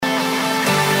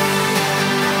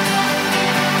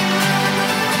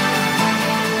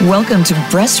Welcome to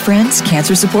Breast Friends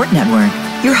Cancer Support Network.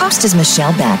 Your host is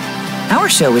Michelle Beck. Our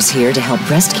show is here to help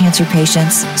breast cancer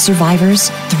patients, survivors,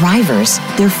 thrivers,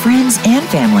 their friends, and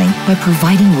family by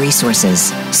providing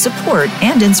resources, support,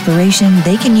 and inspiration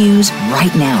they can use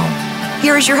right now.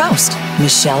 Here is your host,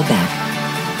 Michelle Beck.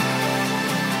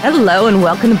 Hello and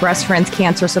welcome to Breast Friends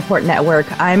Cancer Support Network.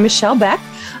 I'm Michelle Beck.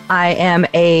 I am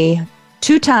a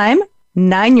two-time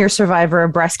 9-year survivor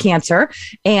of breast cancer,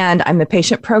 and I'm the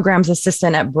patient programs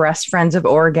assistant at Breast Friends of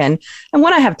Oregon. And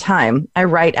when I have time, I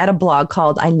write at a blog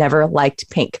called I Never Liked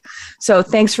Pink. So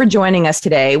thanks for joining us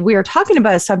today. We are talking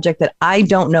about a subject that I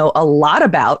don't know a lot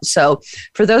about. So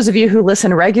for those of you who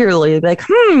listen regularly, like,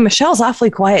 Michelle's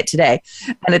awfully quiet today.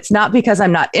 And it's not because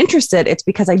I'm not interested. It's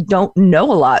because I don't know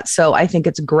a lot. So I think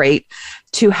it's great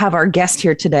to have our guest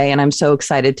here today. And I'm so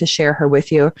excited to share her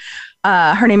with you.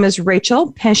 Her name is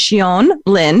Rachel Pension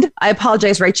Lind. I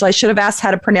apologize, Rachel. I should have asked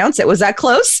how to pronounce it. Was that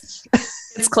close?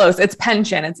 It's close. It's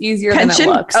pension. It's easier pension?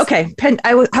 Than it looks. Okay.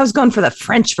 I was going for the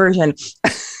French version.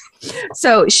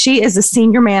 So she is the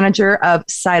senior manager of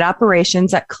site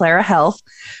operations at Clara Health.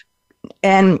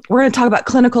 And we're going to talk about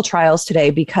clinical trials today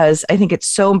because I think it's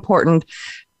so important.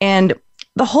 And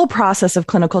the whole process of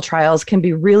clinical trials can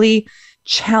be really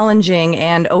challenging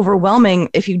and overwhelming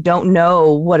if you don't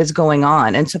know what is going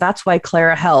on. And so that's why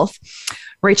Clara Health,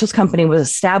 Rachel's company, was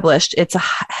established. It's a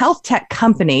health tech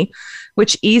company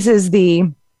which eases the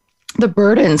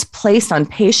burdens placed on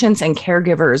patients and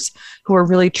caregivers who are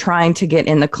really trying to get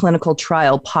in the clinical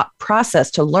trial process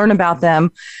to learn about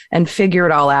them and figure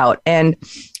it all out. And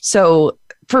so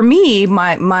for me,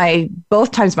 my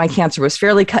both times my cancer was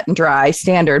fairly cut and dry,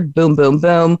 standard, boom, boom,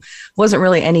 boom. Wasn't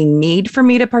really any need for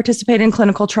me to participate in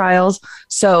clinical trials.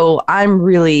 So I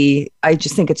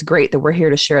just think it's great that we're here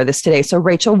to share this today. So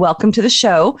Rachel, welcome to the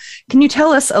show. Can you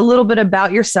tell us a little bit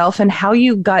about yourself and how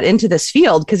you got into this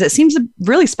field? Because it seems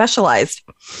really specialized.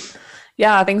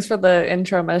 Yeah, thanks for the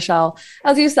intro, Michelle.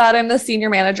 As you said, I'm the senior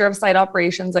manager of site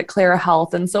operations at Clara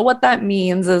Health. And so what that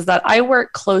means is that I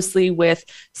work closely with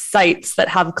sites that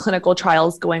have clinical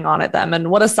trials going on at them.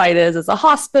 And what a site is a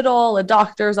hospital, a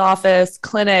doctor's office,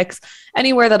 clinics,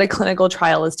 anywhere that a clinical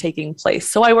trial is taking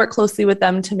place. So I work closely with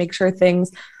them to make sure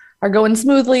things are going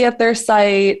smoothly at their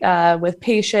site with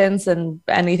patients and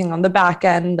anything on the back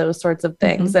end, those sorts of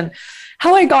things. Mm-hmm. And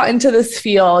how I got into this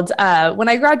field, when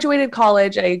I graduated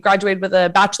college, I graduated with a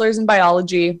bachelor's in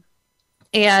biology,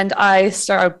 and I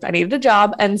needed a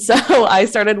job. And so I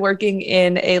started working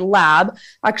in a lab,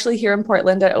 actually here in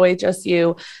Portland at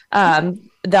OHSU,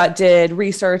 that did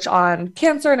research on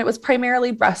cancer, and it was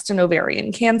primarily breast and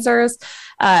ovarian cancers.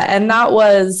 And that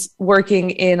was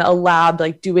working in a lab,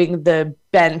 like doing the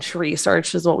bench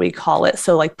research is what we call it.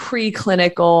 So like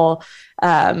preclinical,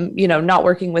 not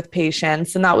working with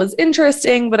patients. And that was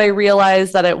interesting, but I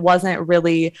realized that it wasn't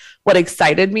really what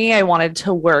excited me. I wanted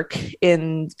to work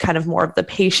in kind of more of the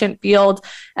patient field.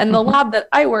 And the lab that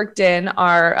I worked in,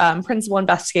 our principal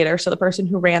investigator, so the person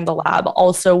who ran the lab,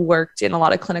 also worked in a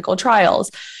lot of clinical trials.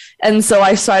 And so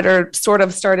I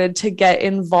started to get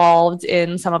involved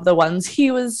in some of the ones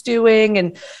he was doing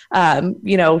and,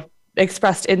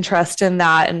 expressed interest in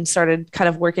that and started kind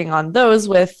of working on those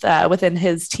within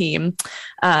his team.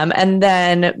 And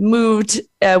then moved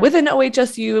within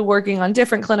OHSU, working on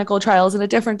different clinical trials in a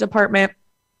different department,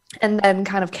 and then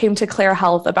kind of came to Clara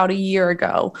Health about a year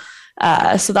ago.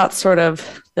 So that's sort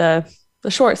of the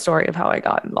short story of how I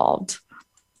got involved.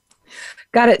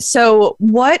 Got it. So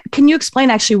can you explain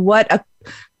actually what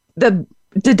the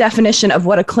definition of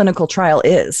what a clinical trial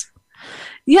is?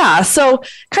 Yeah. So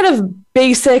kind of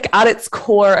basic at its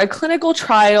core, a clinical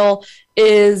trial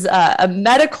is a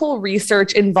medical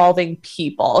research involving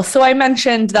people. So I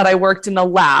mentioned that I worked in a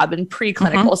lab in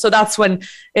preclinical. Mm-hmm. So that's when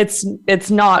it's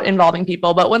not involving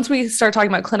people. But once we start talking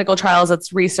about clinical trials,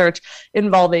 it's research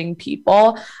involving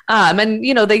people.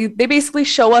 They basically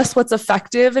show us what's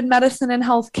effective in medicine and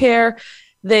healthcare.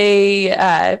 They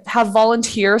have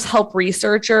volunteers help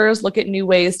researchers look at new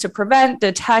ways to prevent,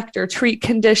 detect, or treat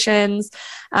conditions,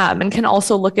 and can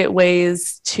also look at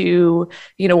ways to,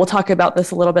 we'll talk about this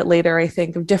a little bit later, I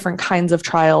think, of different kinds of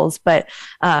trials, but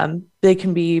they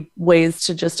can be ways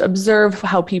to just observe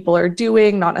how people are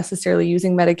doing, not necessarily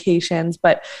using medications,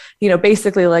 but,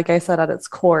 basically, like I said, at its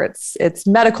core, it's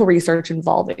medical research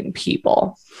involving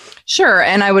people. Sure.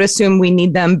 And I would assume we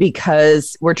need them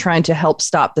because we're trying to help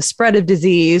stop the spread of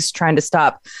disease, trying to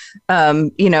stop,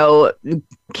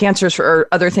 cancers or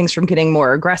other things from getting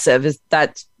more aggressive. Is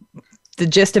that the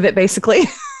gist of it, basically?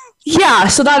 Yeah,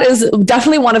 so that is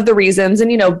definitely one of the reasons.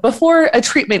 And, before a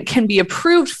treatment can be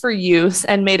approved for use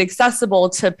and made accessible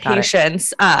to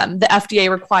patients, the FDA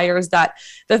requires that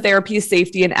the therapy's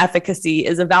safety and efficacy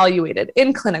is evaluated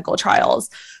in clinical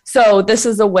trials. So this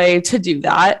is a way to do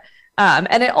that.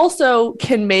 And it also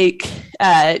can make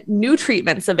new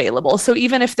treatments available. So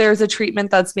even if there's a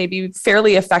treatment that's maybe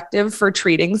fairly effective for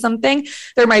treating something,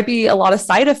 there might be a lot of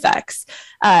side effects.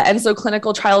 And so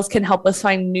clinical trials can help us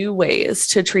find new ways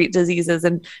to treat diseases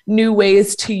and new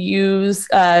ways to use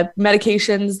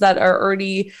medications that are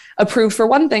already approved for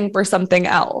one thing for something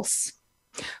else.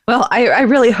 Well, I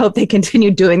really hope they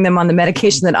continue doing them on the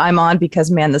medication that I'm on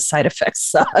because, man, the side effects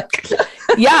suck.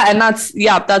 Yeah. And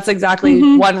that's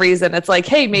exactly one reason. It's like,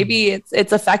 hey, maybe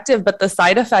it's effective, but the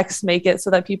side effects make it so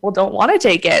that people don't want to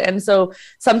take it. And so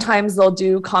sometimes they'll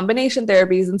do combination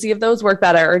therapies and see if those work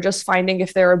better, or just finding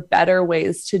if there are better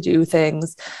ways to do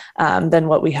things than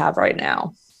what we have right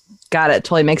now. Got it.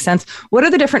 Totally makes sense. What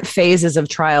are the different phases of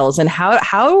trials and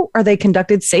how are they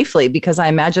conducted safely? Because I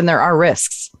imagine there are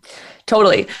risks.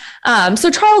 Totally. So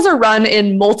trials are run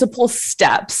in multiple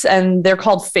steps and they're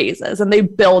called phases and they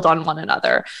build on one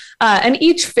another. And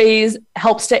each phase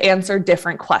helps to answer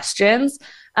different questions.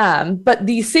 But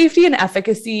the safety and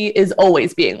efficacy is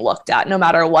always being looked at no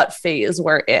matter what phase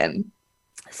we're in.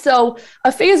 So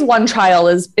a phase 1 trial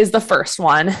is the first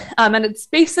one. And it's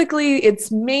basically,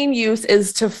 its main use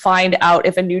is to find out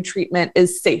if a new treatment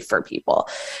is safe for people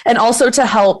and also to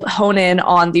help hone in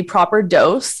on the proper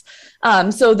dose.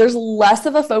 So there's less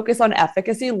of a focus on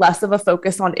efficacy, less of a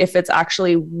focus on if it's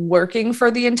actually working for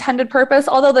the intended purpose,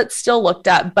 although that's still looked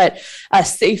at, but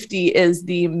safety is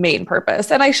the main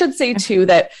purpose. And I should say too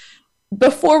that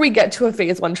before we get to a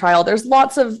phase 1 trial, there's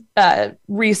lots of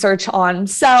research on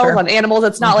cells, on animals.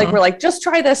 It's not like we're like, just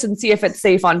try this and see if it's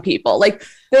safe on people. Like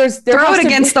there throw it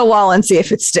against the wall and see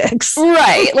if it sticks.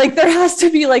 Right. Like there has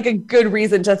to be like a good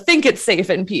reason to think it's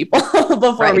safe in people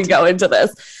before we go into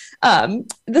this.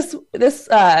 This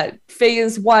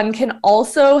phase 1 can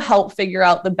also help figure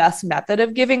out the best method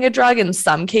of giving a drug in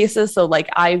some cases. So like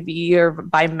IV or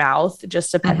by mouth,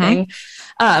 just depending.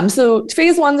 So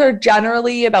phase 1s are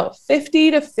generally about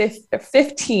 15 to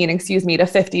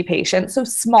 50 patients. So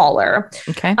smaller.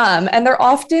 Okay. And they're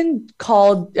often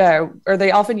called, or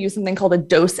they often use something called a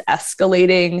dose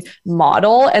escalating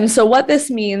model. And so what this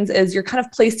means is you're kind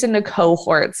of placed into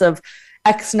cohorts of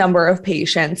X number of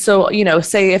patients. So,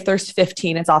 say if there's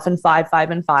 15, it's often 5, 5,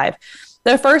 and 5.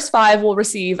 The first 5 will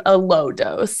receive a low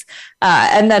dose.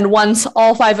 And then once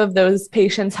all 5 of those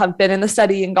patients have been in the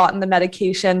study and gotten the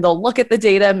medication, they'll look at the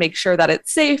data, make sure that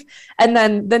it's safe. And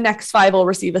then the next 5 will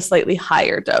receive a slightly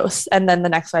higher dose. And then the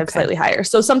next 5 slightly higher.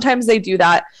 So sometimes they do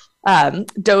that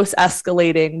dose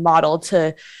escalating model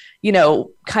to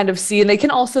kind of see. And they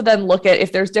can also then look at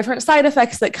if there's different side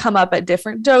effects that come up at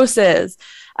different doses.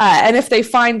 And if they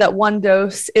find that one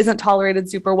dose isn't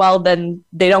tolerated super well, then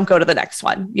they don't go to the next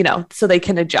one, so they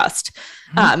can adjust.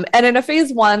 And in a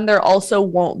phase 1, there also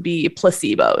won't be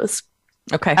placebos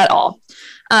at all.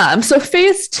 So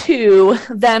phase 2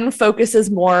 then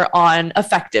focuses more on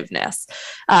effectiveness.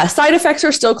 Side effects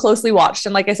are still closely watched.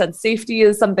 And like I said, safety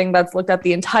is something that's looked at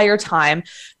the entire time.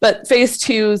 But phase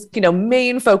 2's,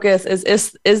 main focus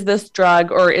is this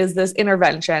drug or is this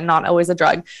intervention, not always a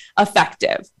drug,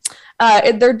 effective?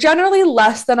 They're generally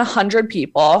less than 100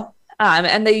 people.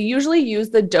 And they usually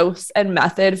use the dose and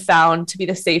method found to be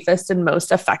the safest and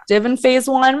most effective in phase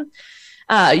 1.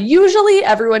 Usually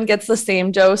everyone gets the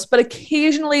same dose, but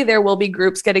occasionally there will be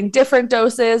groups getting different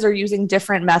doses or using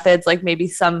different methods. Like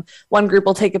maybe one group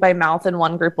will take it by mouth and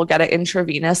one group will get it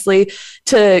intravenously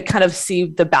to kind of see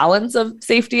the balance of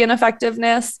safety and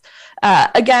effectiveness.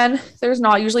 Again, there's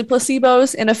not usually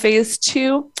placebos in a phase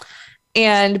 2.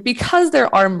 And because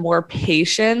there are more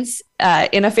patients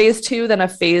in a phase 2 than a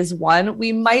phase 1,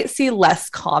 we might see less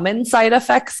common side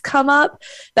effects come up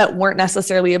that weren't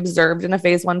necessarily observed in a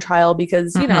phase 1 trial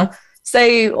because,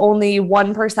 say only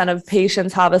 1% of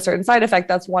patients have a certain side effect,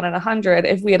 that's 1 in 100.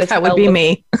 If we had a trial, that would be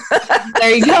me.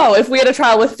 There you go. If we had a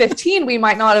trial with 15, we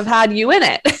might not have had you in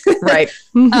it. Right.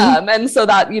 And so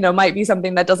that, might be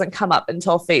something that doesn't come up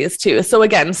until phase 2. So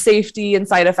again, safety and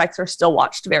side effects are still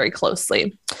watched very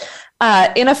closely.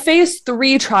 In a phase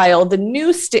 3 trial, the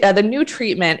new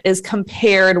treatment is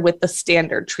compared with the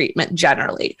standard treatment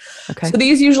generally. Okay. So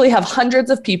these usually have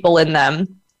hundreds of people in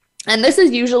them. And this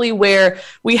is usually where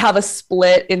we have a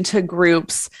split into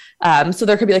groups. So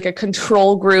there could be like a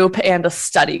control group and a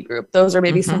study group. Those are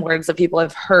maybe some words that people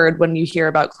have heard when you hear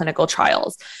about clinical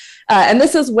trials. And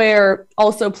this is where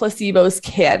also placebos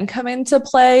can come into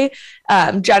play.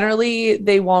 Generally,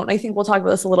 they won't. I think we'll talk about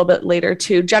this a little bit later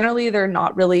too. Generally, they're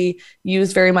not really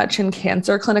used very much in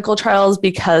cancer clinical trials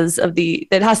because of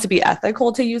it has to be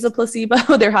ethical to use a placebo.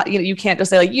 You can't just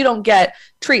say like, you don't get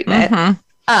treatment.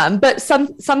 But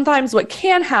sometimes what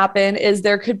can happen is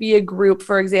there could be a group,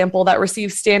 for example, that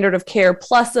receives standard of care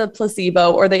plus a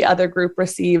placebo, or the other group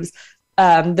receives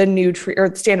the new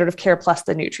or standard of care plus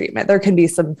the new treatment. There can be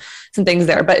some things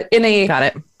there, but in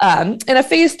a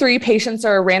phase 3, patients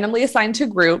are randomly assigned to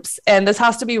groups, and this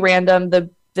has to be random.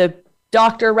 The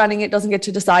doctor running it doesn't get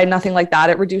to decide, nothing like that.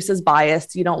 It reduces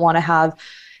bias. You don't want to have,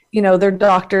 their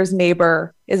doctor's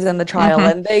neighbor is in the trial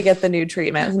and they get the new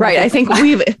treatment. Right. I think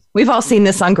we've all seen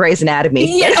this on Grey's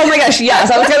Anatomy. Yeah. Oh my gosh. Yes.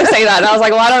 I was going to say that. And I was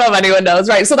like, well, I don't know if anyone knows.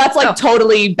 Right. So that's like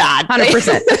totally bad.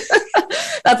 100%.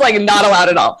 That's like not allowed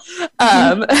at all.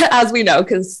 As we know,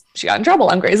 because she got in trouble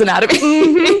on Grey's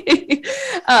Anatomy.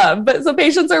 But so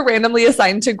patients are randomly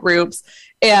assigned to groups,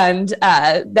 and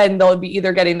then they'll be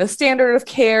either getting the standard of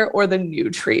care or the new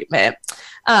treatment.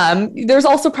 There's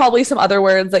also probably some other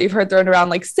words that you've heard thrown around,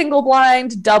 like single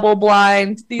blind, double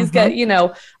blind. These get,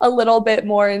 a little bit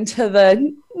more into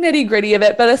the nitty gritty of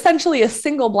it, but essentially a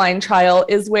single blind trial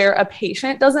is where a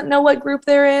patient doesn't know what group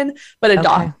they're in, but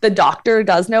the doctor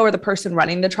does know, or the person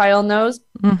running the trial knows.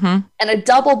 And a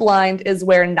double blind is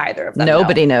where neither of them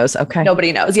Nobody knows. Okay.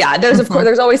 Nobody knows. Yeah. There's of course,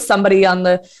 there's always somebody on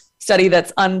the study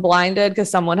that's unblinded because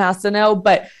someone has to know,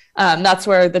 but that's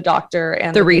where the doctor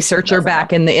and the researcher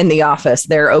back in the office,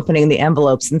 they're opening the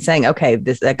envelopes and saying, okay,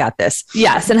 I got this.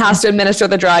 Yes. And has to administer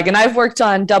the drug. And I've worked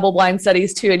on double blind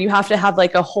studies too. And you have to have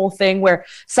like a whole thing where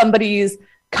somebody's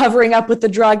covering up what the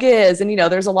drug is. And,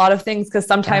 there's a lot of things because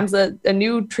sometimes a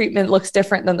new treatment looks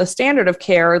different than the standard of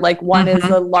care. Like one is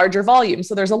a larger volume.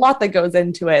 So there's a lot that goes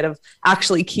into it of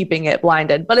actually keeping it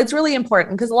blinded. But it's really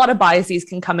important because a lot of biases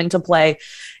can come into play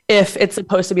if it's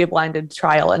supposed to be a blinded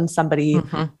trial and somebody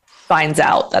finds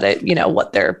out that it,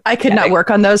 what they're I could not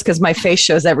work on those because my face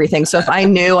shows everything. So if I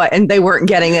knew and they weren't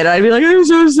getting it, I'd be like, I'm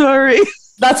so sorry.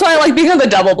 That's why I like being on the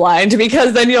double blind,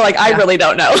 because then you're like, I really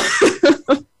don't know.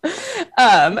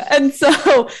 And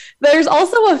so there's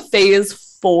also a phase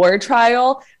 4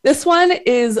 trial. This one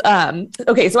is,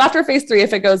 so after phase 3,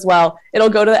 if it goes well, it'll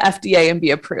go to the FDA and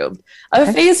be approved.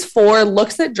 Phase 4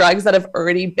 looks at drugs that have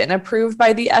already been approved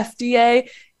by the FDA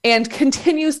and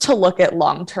continues to look at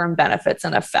long-term benefits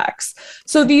and effects.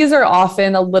 So these are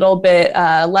often a little bit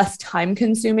less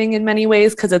time-consuming in many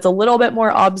ways because it's a little bit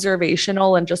more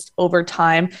observational and just over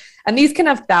time. And these can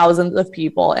have thousands of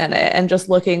people in it and just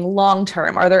looking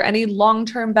long-term. Are there any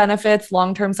long-term benefits,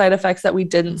 long-term side effects that we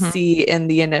didn't see in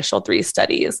the initial 3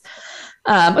 studies?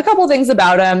 A couple of things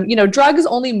about them, drugs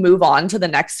only move on to the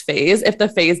next phase if the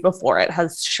phase before it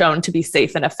has shown to be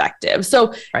safe and effective.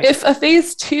 So if a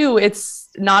phase 2, it's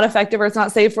not effective or it's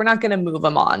not safe, we're not going to move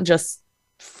them on just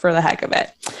for the heck of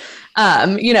it.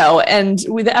 And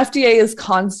the FDA is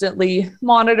constantly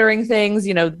monitoring things.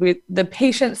 The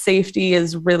patient safety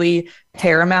is really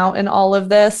paramount in all of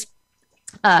this.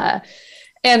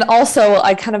 And also,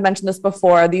 I kind of mentioned this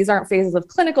before, these aren't phases of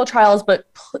clinical trials, but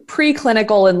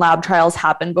preclinical and lab trials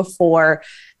happen before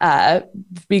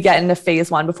we get into phase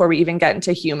 1, before we even get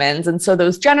into humans. And so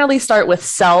those generally start with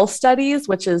cell studies,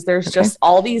 which is there's just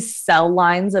all these cell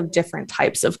lines of different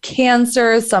types of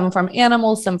cancers, some from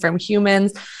animals, some from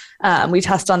humans. We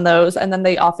test on those, and then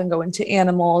they often go into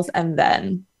animals and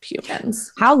then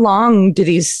humans. How long do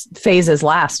these phases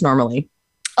last normally?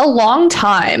 A long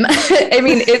time. I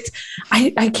mean,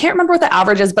 I can't remember what the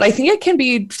average is, but I think it can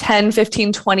be 10,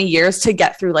 15, 20 years to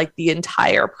get through like the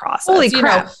entire process. Holy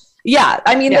crap. Yeah.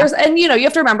 I mean, you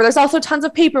have to remember, there's also tons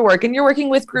of paperwork, and you're working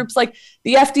with groups like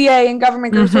the FDA and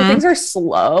government groups where things are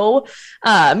slow.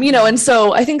 And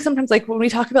so I think sometimes like when we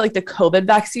talk about like the COVID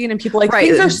vaccine and people like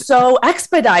things are so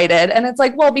expedited, and it's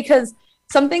like, well, because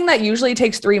something that usually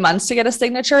takes 3 months to get a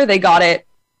signature, they got it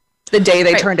the day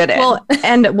they turned it in. Well,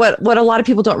 and what a lot of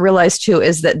people don't realize too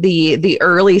is that the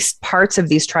early parts of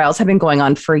these trials have been going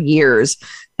on for years.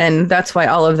 And that's why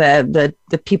all of the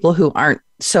people who aren't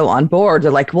so on board,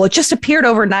 they're like, well, it just appeared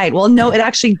overnight. Well, no, it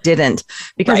actually didn't,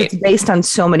 because it's based on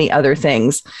so many other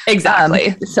things.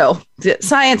 Exactly. So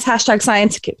science,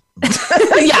 #science.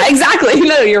 Yeah, exactly.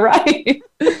 No, you're right.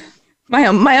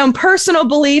 My own personal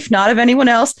belief, not of anyone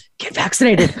else, get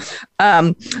vaccinated.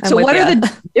 So what are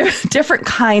the different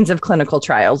kinds of clinical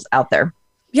trials out there?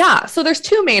 Yeah. So there's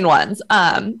 2 main ones.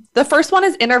 The first one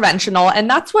is interventional, and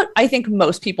that's what I think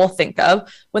most people think of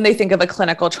when they think of a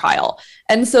clinical trial.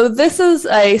 And so this is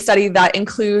a study that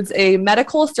includes a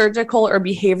medical, surgical, or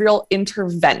behavioral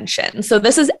intervention. So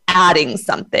this is adding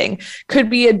something. Could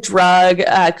be a drug,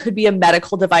 could be a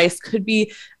medical device, could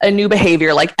be a new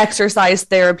behavior like exercise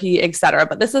therapy, etc.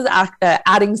 But this is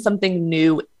adding something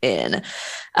new in.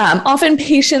 Often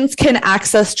patients can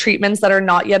access treatments that are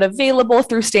not yet available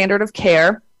through standard of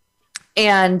care.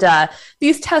 And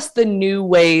these test the new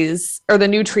ways or the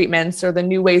new treatments or the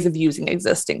new ways of using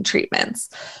existing treatments.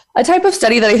 A type of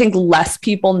study that I think less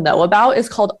people know about is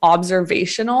called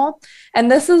observational. And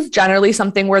this is generally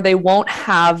something where they won't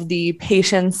have the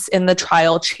patients in the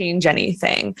trial change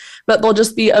anything, but they'll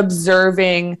just be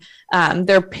observing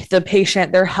the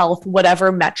patient, their health,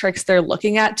 whatever metrics they're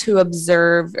looking at to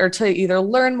observe or to either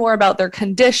learn more about their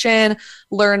condition,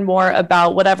 learn more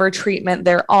about whatever treatment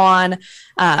they're on,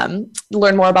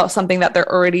 learn more about something that they're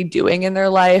already doing in their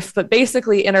life. But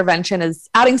basically, intervention is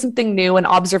adding something new, and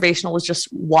observational is just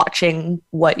watching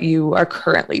what you are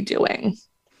currently doing.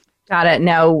 Got it.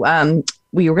 Now,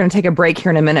 we were going to take a break here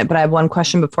in a minute, but I have one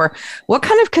question before. What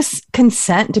kind of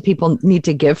consent do people need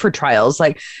to give for trials?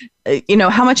 Like,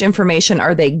 how much information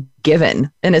are they given?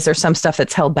 And is there some stuff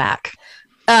that's held back?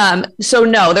 So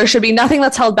no, there should be nothing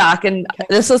that's held back. And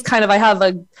this is kind of, I have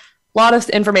a lot of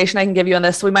information I can give you on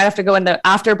this. So we might have to go into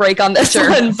after break on this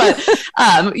one. But,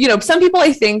 some people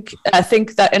I think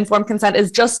that informed consent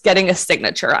is just getting a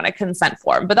signature on a consent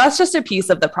form, but that's just a piece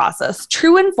of the process.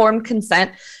 True informed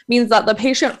consent means that the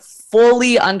patient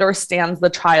fully understands the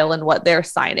trial and what they're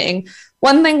signing.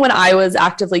 One thing when I was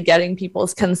actively getting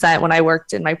people's consent when I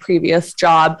worked in my previous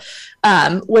job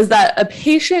was that a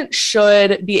patient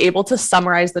should be able to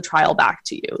summarize the trial back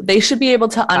to you. They should be able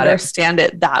to understand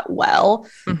it that well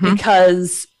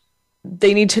because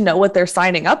they need to know what they're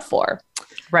signing up for.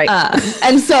 Right.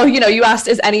 And so, you asked,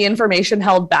 is any information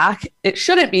held back? It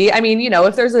shouldn't be. I mean,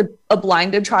 if there's a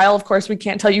blinded trial, of course, we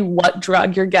can't tell you what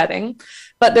drug you're getting,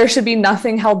 but there should be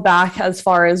nothing held back as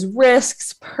far as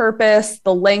risks, purpose,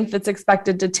 the length it's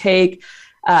expected to take,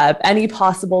 any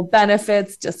possible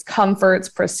benefits, discomforts,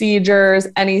 procedures,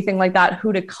 anything like that,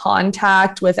 who to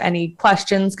contact with any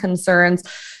questions, concerns.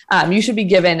 You should be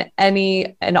given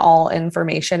any and all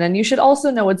information. And you should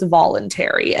also know it's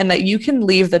voluntary and that you can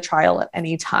leave the trial at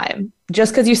any time.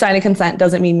 Just because you sign a consent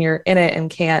doesn't mean you're in it and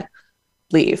can't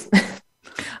leave.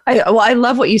 I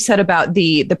love what you said about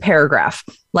the paragraph,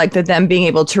 like them being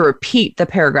able to repeat the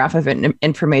paragraph of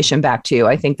information back to you.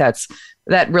 I think that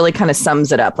really kind of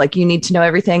sums it up. Like, you need to know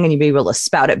everything and you be able to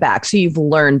spout it back. So you've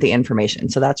learned the information.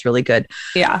 So that's really good.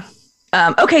 Yeah.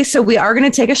 Okay, so we are going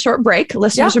to take a short break.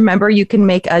 Listeners, remember, you can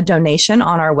make a donation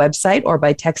on our website or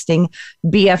by texting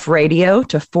BF Radio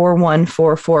to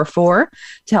 41444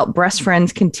 to help Breast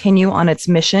Friends continue on its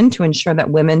mission to ensure that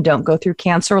women don't go through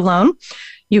cancer alone.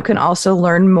 You can also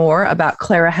learn more about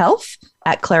Clara Health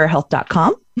at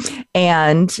clarahealth.com.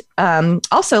 And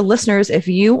also, listeners, if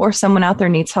you or someone out there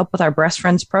needs help with our Breast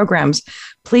Friends programs,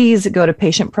 please go to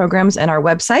patient programs and our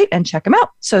website and check them out.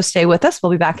 So stay with us.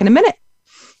 We'll be back in a minute.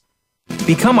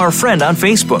 Become our friend on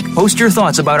Facebook. Post your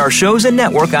thoughts about our shows and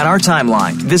network on our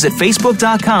timeline. Visit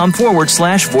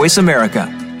facebook.com/Voice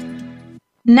America.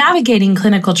 Navigating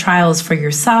clinical trials for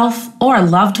yourself or a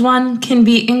loved one can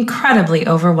be incredibly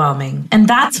overwhelming, and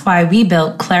that's why we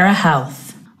built Clara Health.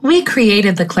 We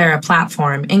created the Clara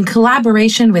platform in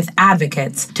collaboration with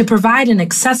advocates to provide an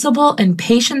accessible and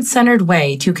patient-centered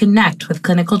way to connect with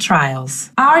clinical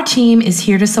trials. Our team is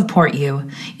here to support you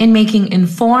in making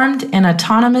informed and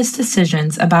autonomous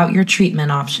decisions about your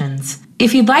treatment options.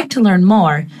 If you'd like to learn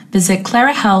more, visit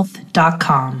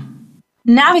clarahealth.com.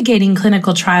 Navigating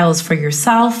clinical trials for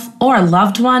yourself or a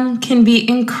loved one can be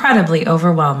incredibly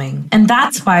overwhelming, and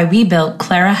that's why we built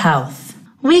Clara Health.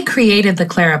 We created the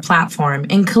Clara platform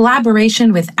in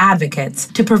collaboration with advocates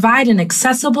to provide an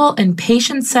accessible and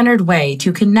patient-centered way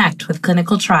to connect with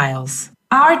clinical trials.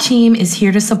 Our team is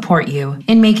here to support you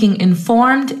in making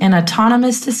informed and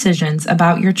autonomous decisions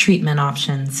about your treatment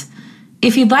options.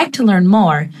 If you'd like to learn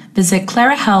more, visit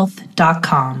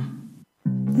clarahealth.com.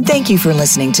 Thank you for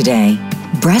listening today.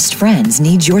 Breast Friends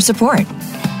needs your support.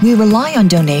 We rely on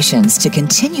donations to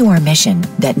continue our mission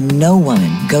that no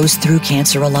woman goes through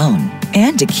cancer alone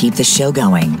and to keep the show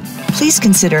going. Please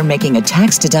consider making a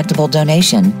tax-deductible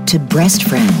donation to Breast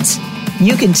Friends.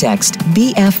 You can text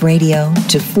BF Radio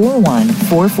to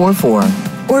 41444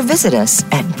 or visit us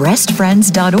at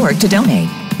breastfriends.org to donate.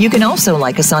 You can also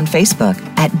like us on Facebook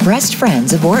at Breast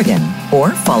Friends of Oregon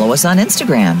or follow us on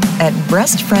Instagram at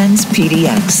Breast Friends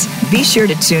PDX. Be sure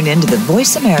to tune in to the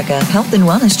Voice America Health and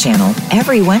Wellness channel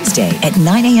every Wednesday at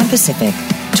 9 a.m. Pacific,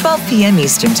 12 p.m.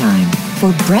 Eastern Time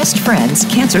for Breast Friends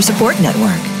Cancer Support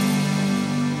Network.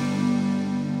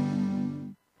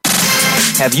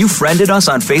 Have you friended us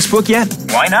on Facebook yet?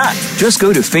 Why not? Just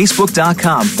go to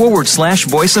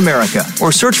facebook.com/Voice America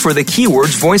or search for the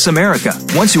keywords Voice America.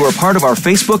 Once you are part of our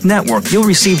Facebook network, you'll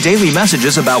receive daily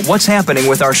messages about what's happening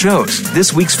with our shows,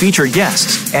 this week's featured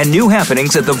guests, and new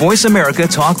happenings at the Voice America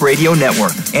Talk Radio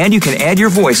Network. And you can add your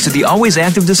voice to the always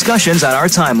active discussions on our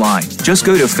timeline. Just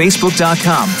go to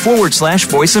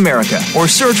facebook.com/Voice America or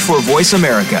search for Voice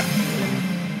America.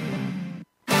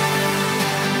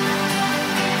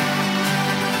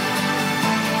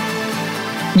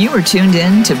 You are tuned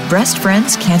in to Breast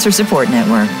Friends Cancer Support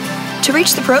Network. To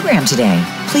reach the program today,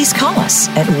 please call us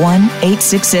at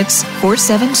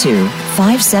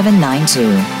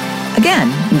 1-866-472-5792.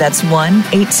 Again, that's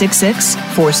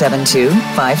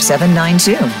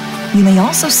 1-866-472-5792. You may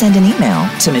also send an email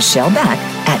to Michelle Beck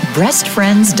at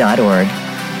breastfriends.org.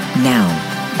 Now,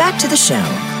 back to the show.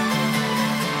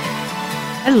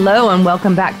 Hello and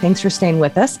welcome back. Thanks for staying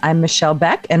with us. I'm Michelle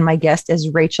Beck and my guest is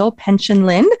Rachel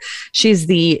Pension-Lind. She's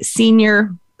the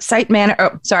senior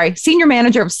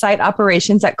manager of site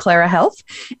operations at Clara Health.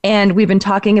 And we've been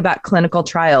talking about clinical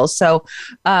trials. So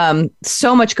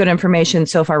much good information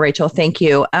so far, Rachel. Thank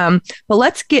you. But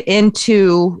let's get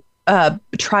into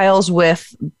trials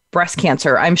with breast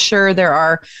cancer. I'm sure there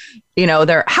are,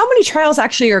 how many trials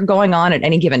actually are going on at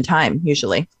any given time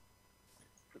usually?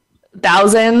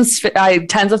 Thousands,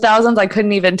 tens of thousands. I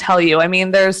couldn't even tell you. I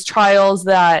mean, there's trials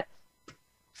that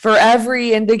for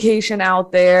every indication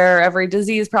out there, every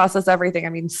disease process, everything. I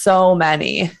mean, so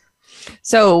many.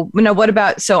 So,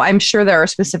 I'm sure there are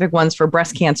specific ones for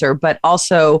breast cancer, but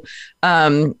also,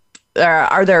 are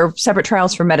there separate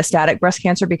trials for metastatic breast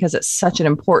cancer? Because it's such an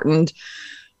important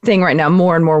thing right now.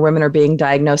 More and more women are being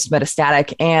diagnosed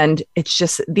metastatic, and it's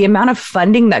just the amount of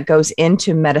funding that goes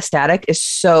into metastatic is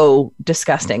so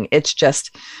disgusting. It's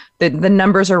just the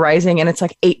numbers are rising, and it's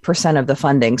like 8% of the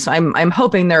funding. So I'm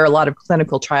hoping there are a lot of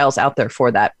clinical trials out there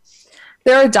for that.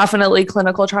 There are definitely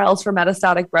clinical trials for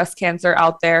metastatic breast cancer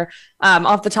out there.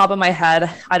 Off the top of my head,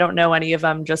 I don't know any of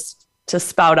them just to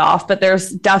spout off, but there's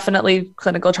definitely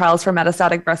clinical trials for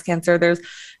metastatic breast cancer. There's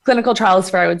clinical trials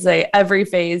for, I would say, every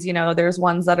phase. There's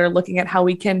ones that are looking at how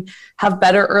we can have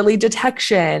better early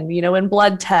detection, in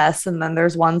blood tests. And then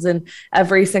there's ones in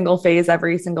every single phase,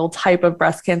 every single type of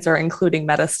breast cancer, including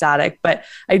metastatic. But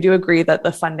I do agree that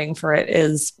the funding for it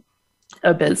is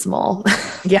abysmal.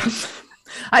 Yeah.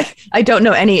 I don't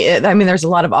know any, there's a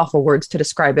lot of awful words to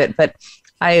describe it, but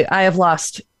I have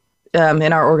lost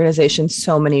in our organization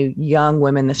so many young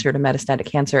women this year to metastatic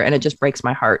cancer, and it just breaks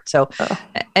my heart. So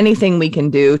anything we can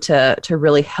do to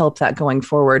really help that going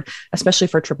forward, especially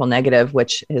for triple negative,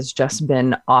 which has just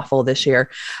been awful this year.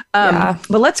 But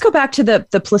let's go back to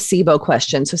the placebo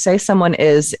question. So say someone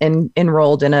is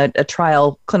enrolled in a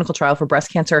clinical trial for breast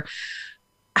cancer.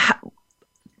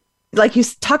 Like you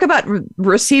talk about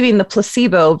receiving the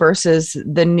placebo versus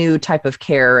the new type of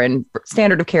care and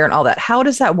standard of care and all that. How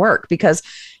does that work? Because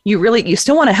you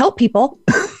still want to help people.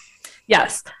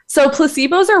 Yes. So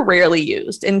placebos are rarely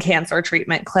used in cancer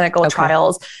treatment clinical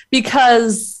trials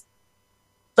because,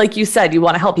 like you said, you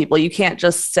want to help people. You can't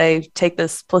just say, take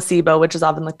this placebo, which is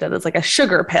often looked at as like a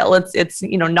sugar pill. It's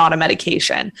not a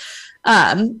medication.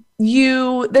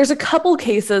 There's a couple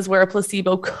cases where a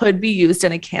placebo could be used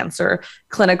in a cancer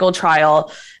clinical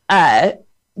trial.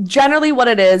 Generally what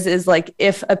it is like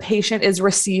if a patient is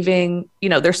receiving,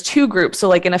 there's two groups. So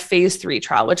like in a phase 3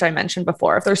 trial, which I mentioned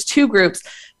before, if there's two groups,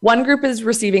 one group is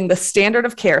receiving the standard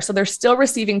of care. So they're still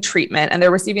receiving treatment, and they're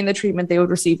receiving the treatment they would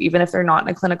receive even if they're not in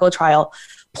a clinical trial,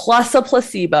 plus a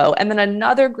placebo. And then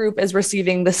another group is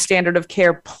receiving the standard of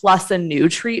care plus a new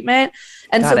treatment.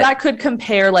 And that could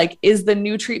compare, like, is the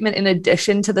new treatment in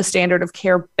addition to the standard of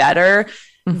care better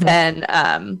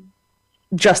than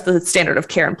just the standard of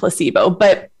care and placebo?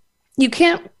 But you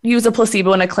can't use a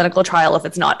placebo in a clinical trial if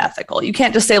it's not ethical. You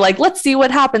can't just say, like, let's see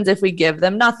what happens if we give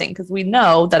them nothing, because we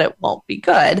know that it won't be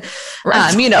good.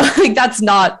 Right. That's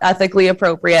not ethically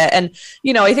appropriate. And,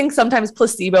 I think sometimes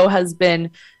placebo has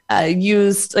been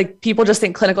used, like people just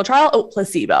think clinical trial,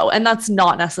 placebo. And that's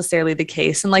not necessarily the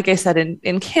case. And like I said,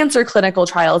 in cancer clinical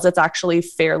trials, it's actually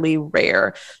fairly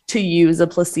rare to use a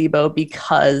placebo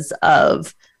because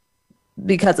of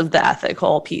the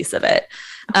ethical piece of it.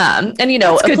 And,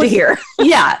 it's good to hear.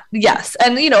 Yeah. Yes.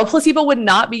 And, a placebo would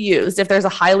not be used if there's a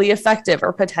highly effective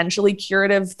or potentially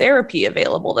curative therapy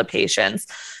available to patients.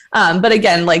 But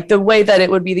again, like the way that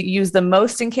it would be used the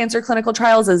most in cancer clinical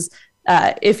trials is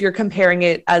if you're comparing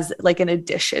it as like an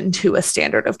addition to a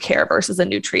standard of care versus a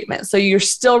new treatment. So you're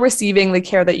still receiving the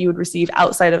care that you would receive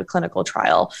outside of a clinical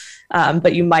trial,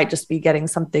 but you might just be getting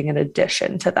something in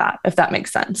addition to that, if that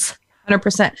makes sense.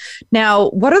 100%. Now,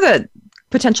 what are the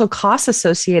potential costs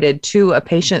associated to a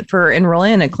patient for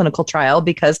enrolling in a clinical trial?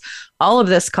 Because all of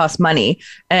this costs money.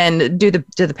 And do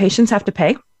the patients have to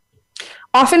pay?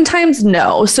 Oftentimes,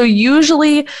 no. So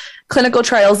usually clinical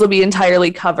trials will be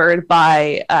entirely covered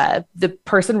by the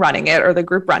person running it or the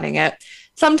group running it.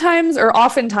 Sometimes or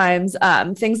oftentimes,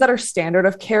 things that are standard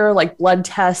of care, like blood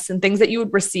tests and things that you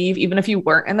would receive even if you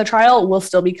weren't in the trial, will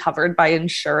still be covered by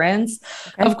insurance.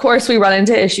 Okay. Of course, we run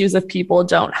into issues if people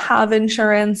don't have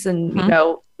insurance, and you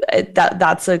know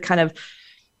that's a kind of,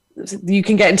 you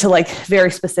can get into like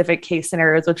very specific case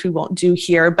scenarios, which we won't do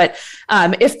here. But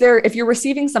if you're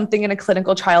receiving something in a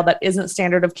clinical trial that isn't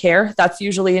standard of care, that's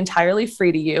usually entirely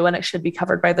free to you, and it should be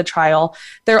covered by the trial.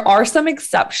 There are some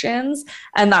exceptions,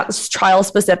 and that's trial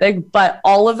specific, but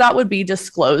all of that would be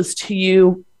disclosed to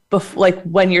you like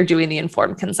when you're doing the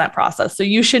informed consent process. So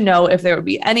you should know if there would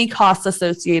be any costs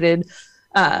associated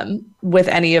with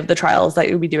any of the trials that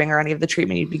you'd be doing or any of the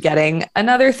treatment you'd be getting.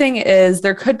 Another thing is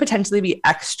there could potentially be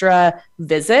extra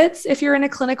visits if you're in a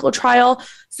clinical trial.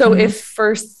 So if,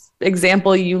 for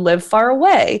example, you live far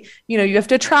away, you know, you have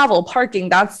to travel,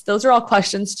 parking, those are all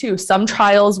questions too. Some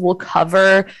trials will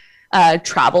cover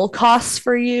travel costs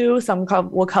for you. Some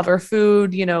will cover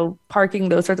food, you know, parking,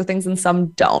 those sorts of things, and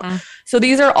some don't. So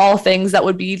these are all things that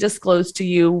would be disclosed to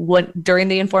you during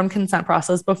the informed consent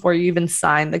process before you even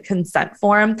sign the consent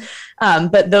form.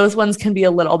 But those ones can be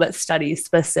a little bit study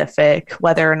specific,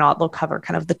 whether or not they'll cover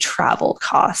kind of the travel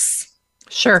costs.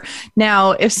 Sure.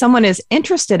 Now, if someone is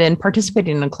interested in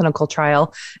participating in a clinical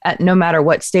trial at no matter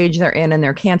what stage they're in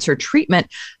their cancer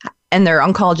treatment, and their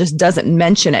oncologist doesn't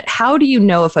mention it, how do you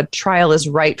know if a trial is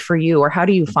right for you, or how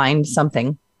do you find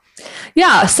something?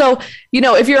 Yeah. So, you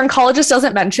know, if your oncologist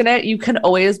doesn't mention it, you can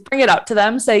always bring it up to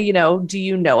them. Say, you know, do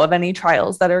you know of any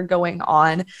trials that are going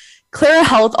on? Clara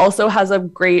Health also has a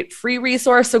great free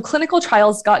resource. So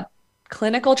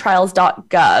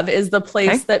clinicaltrials.gov is the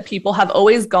place that people have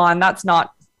always gone. That's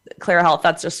not Clara Health.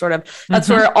 That's just sort of, that's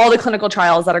where all the clinical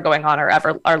trials that are going on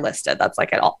are listed. That's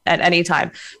like at any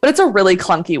time, but it's a really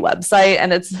clunky website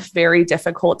and it's very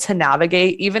difficult to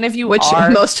navigate. Even if you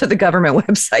most of the government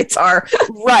websites are.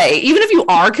 Right. Even if you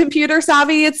are computer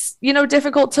savvy, it's, you know,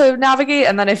 difficult to navigate.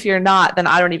 And then if you're not, then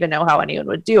I don't even know how anyone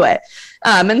would do it.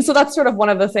 And so that's sort of one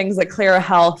of the things that Clara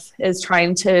Health is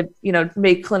trying to, you know,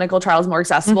 make clinical trials more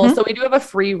accessible. So we do have a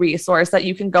free resource that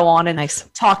you can go on and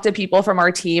talk to people from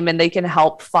our team, and they can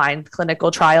help find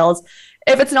clinical trials.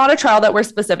 If it's not a trial that we're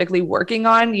specifically working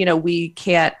on, you know, we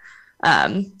can't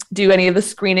do any of the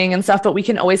screening and stuff, but we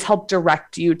can always help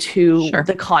direct you to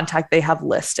the contact they have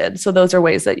listed. So those are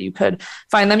ways that you could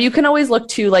find them. You can always look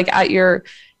to, like, at your,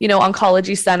 you know,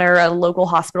 oncology center, a local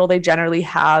hospital, they generally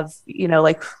have, you know,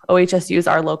 like OHSU is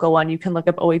our local one. You can look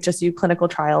up OHSU clinical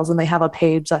trials, and they have a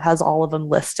page that has all of them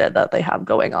listed that they have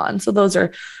going on. So those are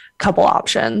a couple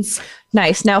options.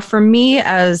 Nice. Now, for me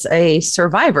as a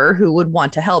survivor who would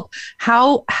want to help,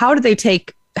 how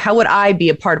would I be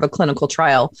a part of a clinical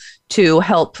trial to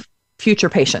help future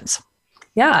patients?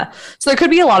 Yeah. So there could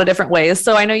be a lot of different ways.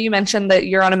 So I know you mentioned that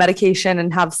you're on a medication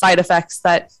and have side effects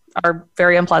that are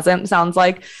very unpleasant. Sounds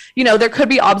like, you know, there could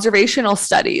be observational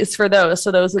studies for those.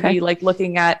 So those would be like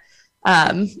looking at,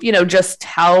 you know, just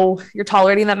how you're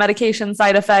tolerating that medication,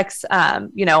 side effects.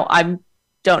 You know,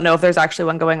 don't know if there's actually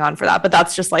one going on for that, but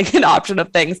that's just like an option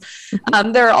of things.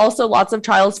 There are also lots of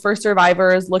trials for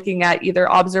survivors looking at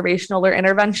either observational or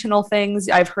interventional things.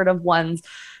 I've heard of ones,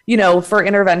 you know, for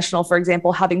interventional, for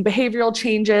example, having behavioral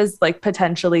changes, like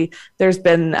potentially there's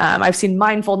been, I've seen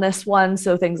mindfulness ones.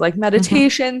 So things like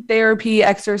meditation, therapy,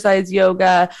 exercise,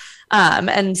 yoga.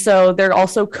 And so there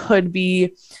also could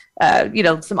be, you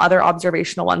know, some other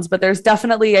observational ones, but there's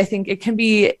definitely, I think it can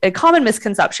be a common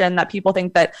misconception that people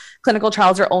think that clinical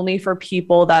trials are only for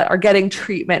people that are getting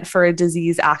treatment for a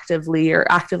disease actively or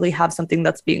actively have something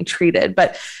that's being treated.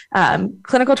 But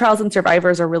clinical trials and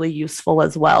survivors are really useful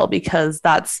as well, because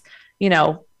that's, you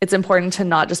know, it's important to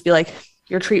not just be like,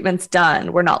 your treatment's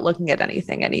done, we're not looking at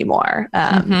anything anymore.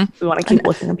 We want to keep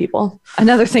looking at people.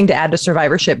 Another thing to add to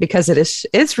survivorship, because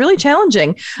it's really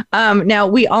challenging. Now,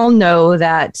 we all know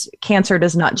that cancer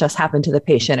does not just happen to the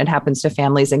patient, it happens to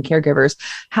families and caregivers.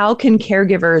 How can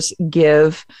caregivers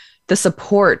give the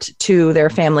support to their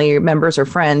family members or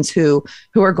friends who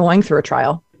are going through a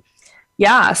trial?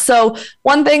 Yeah. So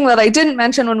one thing that I didn't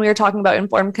mention when we were talking about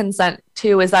informed consent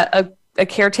too, is that a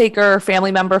caretaker,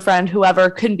 family member, friend, whoever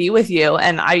can be with you.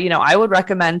 And I would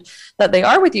recommend that they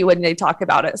are with you when they talk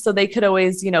about it. So they could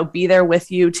always, you know, be there with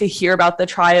you to hear about the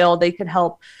trial. They could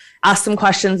help ask some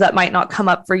questions that might not come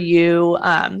up for you.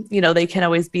 They can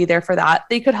always be there for that.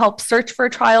 They could help search for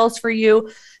trials for you.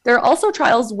 There are also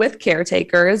trials with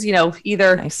caretakers,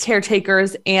 either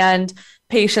caretakers and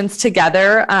patients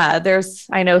together.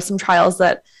 I know some trials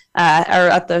that are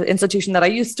at the institution that I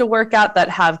used to work at that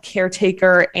have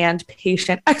caretaker and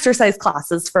patient exercise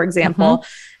classes, for example.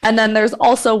 And then there's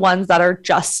also ones that are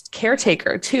just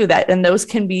caretaker too, and those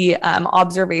can be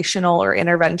observational or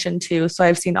intervention too. So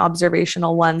I've seen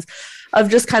observational ones of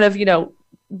just kind of,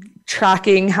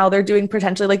 tracking how they're doing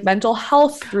potentially like mental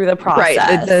health through the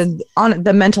process. Right.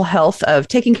 The mental health of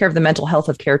taking care of the mental health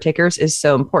of caretakers is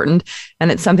so important.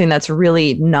 And it's something that's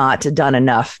really not done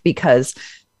enough because,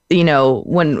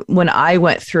 when I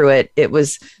went through it, it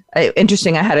was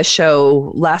interesting. I had a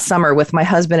show last summer with my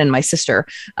husband and my sister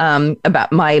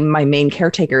about my main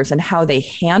caretakers and how they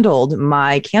handled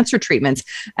my cancer treatments.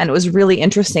 And it was really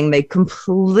interesting. They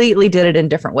completely did it in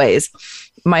different ways.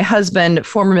 My husband,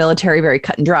 former military, very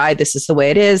cut and dry. This is the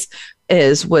way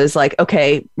it was like,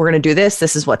 okay, we're going to do this.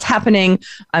 This is what's happening.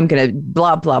 I'm going to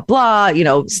blah, blah, blah,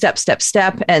 step, step,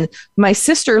 step. And my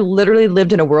sister literally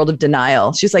lived in a world of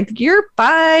denial. She's like, you're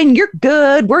fine. You're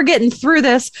good. We're getting through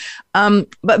this.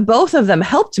 But both of them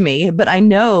helped me. But I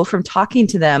know from talking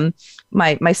to them,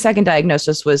 my second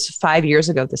diagnosis was 5 years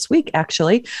ago this week,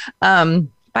 actually. 5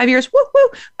 years. Woo,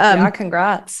 woo.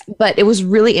 Congrats. But it was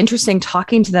really interesting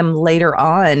talking to them later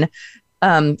on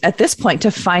at this point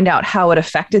to find out how it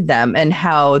affected them and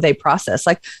how they process.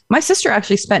 Like my sister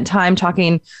actually spent a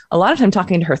lot of time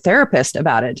talking to her therapist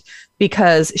about it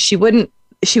because she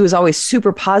was always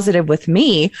super positive with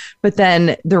me, but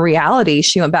then the reality,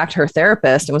 she went back to her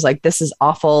therapist and was like, this is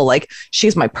awful. Like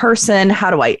she's my person. How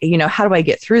do I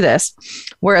get through this?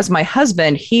 Whereas my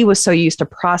husband, he was so used to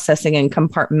processing and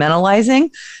compartmentalizing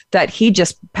that he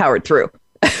just powered through.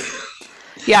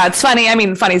 Yeah, it's funny. I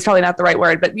mean, funny is probably not the right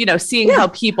word, but seeing how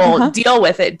people deal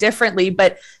with it differently,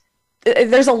 but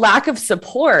there's a lack of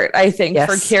support, I think,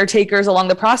 for caretakers along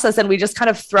the process. And we just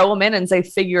kind of throw them in and say,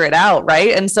 figure it out.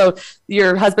 Right. And so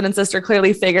your husband and sister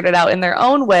clearly figured it out in their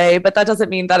own way, but that doesn't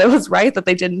mean that it was right that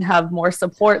they didn't have more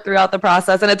support throughout the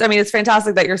process. And it's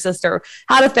fantastic that your sister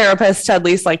had a therapist to at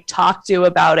least like talk to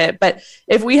about it. But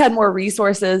if we had more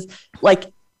resources,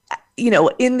 like,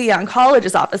 in the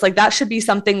oncologist's office, like that should be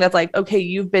something that's like, okay,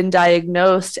 you've been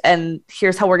diagnosed and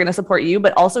here's how we're going to support you,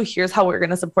 but also here's how we're going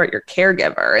to support your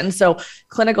caregiver. And so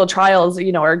clinical trials,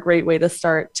 are a great way to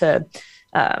start to,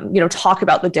 talk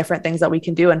about the different things that we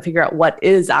can do and figure out what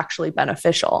is actually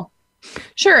beneficial.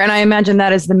 Sure. And I imagine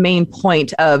that is the main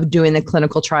point of doing the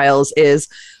clinical trials is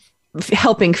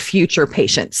helping future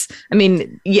patients. I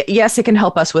mean, yes, it can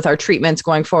help us with our treatments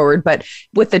going forward, but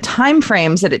with the time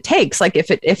frames that it takes, like if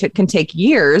it can take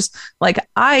years, like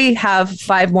I have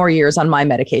 5 more years on my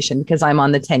medication because I'm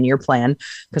on the 10-year plan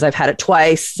because I've had it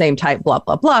twice, same type, blah,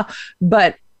 blah, blah.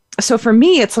 But so for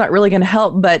me, it's not really going to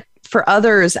help, but for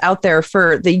others out there,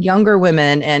 for the younger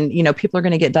women and, people are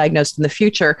going to get diagnosed in the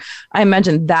future, I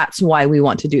imagine that's why we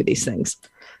want to do these things.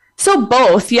 So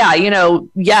both, yeah,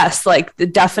 yes, like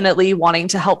definitely wanting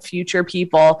to help future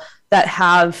people that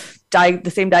have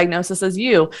the same diagnosis as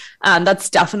you. That's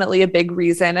definitely a big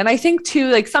reason. And I think too,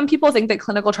 like some people think that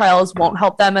clinical trials won't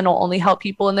help them and will only help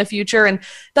people in the future. And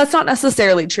that's not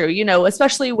necessarily true,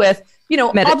 especially with,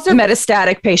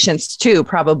 metastatic patients too,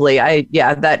 probably.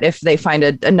 That if they find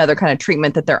another kind of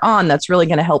treatment that they're on, that's really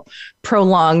going to help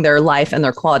prolong their life and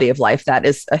their quality of life. That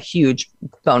is a huge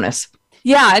bonus.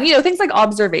 Yeah. And, things like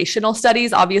observational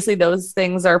studies, obviously those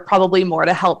things are probably more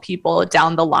to help people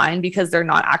down the line because they're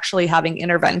not actually having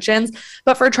interventions.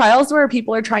 But for trials where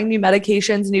people are trying new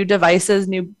medications, new devices,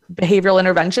 new behavioral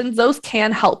interventions, those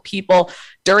can help people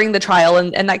during the trial.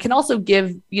 And that can also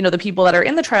give, the people that are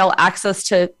in the trial access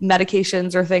to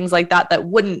medications or things like that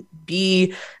wouldn't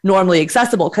be normally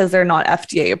accessible because they're not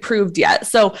FDA approved yet.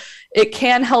 So it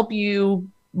can help you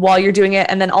while you're doing it,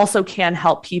 and then also can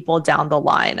help people down the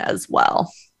line as well.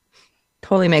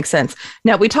 Totally makes sense.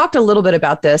 Now, we talked a little bit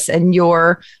about this and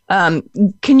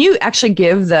can you actually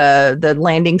give the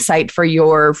landing site for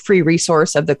your free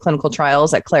resource of the clinical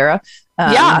trials at Clara?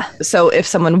 So if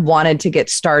someone wanted to get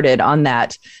started on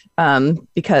that,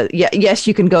 because yes,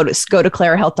 you can go to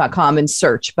clarahealth.com and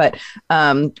search, but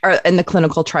and the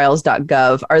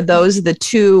clinicaltrials.gov, are those the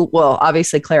two? Well,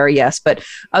 obviously Clara, yes, but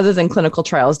other than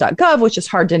clinicaltrials.gov, which is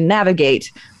hard to navigate,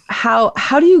 how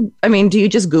do you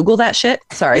just Google that shit?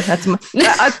 Sorry,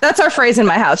 that's our phrase in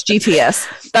my house,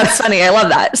 GTS. That's funny. I love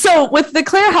that. So with the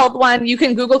Clara Health one, you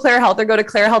can Google Clara Health or go to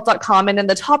clarahealth.com, and in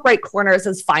the top right corner it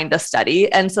says find a study.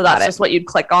 And so that's just what you'd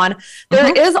click on.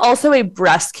 There is also a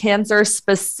breast cancer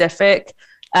specific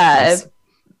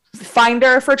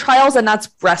finder for trials, and that's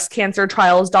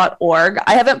breastcancertrials.org.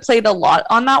 I haven't played a lot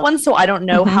on that one, so I don't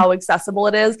know how accessible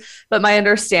it is, but my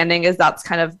understanding is that's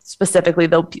kind of specifically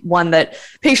the one that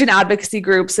patient advocacy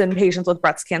groups and patients with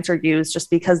breast cancer use, just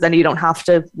because then you don't have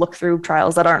to look through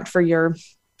trials that aren't for your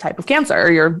type of cancer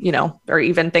or your, or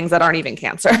even things that aren't even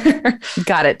cancer.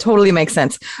 Got it. Totally makes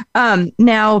sense.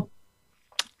 Now,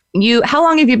 how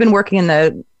long have you been working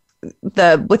in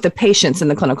with the patients in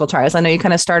the clinical trials? I know you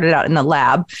kind of started out in the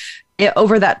lab.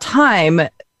 Over that time,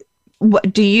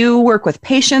 do you work with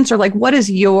patients, or what is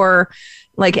your,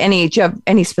 do you have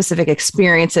any specific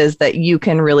experiences that you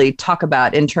can really talk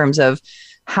about in terms of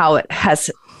how it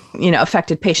has,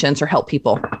 affected patients or helped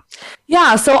people?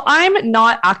 Yeah. So I'm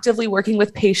not actively working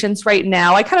with patients right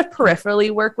now. I kind of peripherally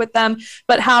work with them,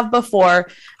 but have before.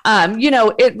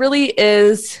 It really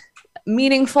is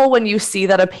meaningful when you see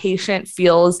that a patient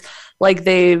feels like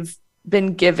they've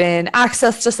been given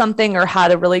access to something or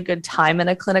had a really good time in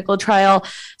a clinical trial.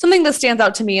 Something that stands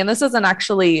out to me, and this isn't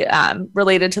actually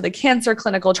related to the cancer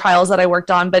clinical trials that I worked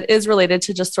on, but is related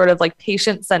to just sort of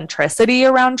patient centricity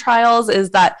around trials,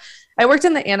 is that I worked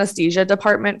in the anesthesia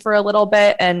department for a little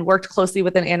bit and worked closely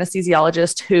with an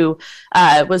anesthesiologist who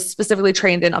was specifically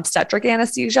trained in obstetric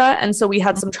anesthesia. And so we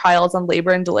had some trials on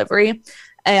labor and delivery.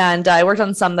 And I worked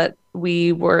on some that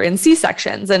we were in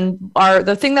C-sections, and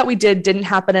the thing that we didn't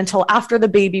happen until after the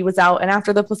baby was out and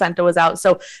after the placenta was out.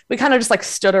 So we kind of just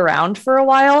stood around for a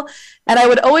while, and I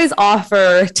would always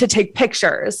offer to take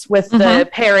pictures with the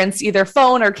parents, either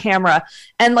phone or camera.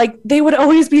 And they would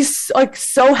always be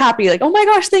so happy, oh my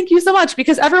gosh, thank you so much.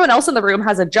 Because everyone else in the room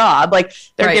has a job.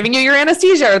 They're giving you your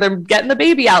anesthesia, or they're getting the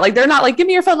baby out. They're not give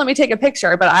me your phone, let me take a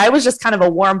picture. But I was just kind of a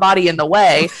warm body in the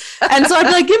way. And so I'd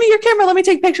be give me your camera, let me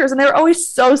take pictures. And they were always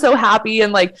so happy.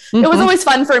 And it was always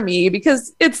fun for me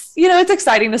because it's, it's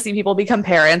exciting to see people become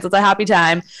parents. It's a happy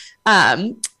time.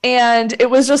 And it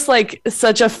was just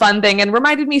such a fun thing, and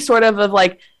reminded me sort of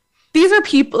these are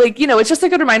people, it's just a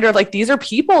good reminder of these are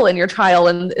people in your trial,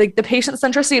 and the patient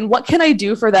centricity and what can I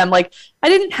do for them? I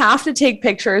didn't have to take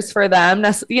pictures for them,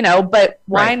 but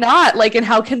why not? And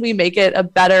how can we make it a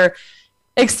better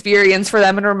experience for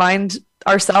them and remind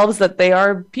ourselves that they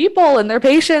are people and they're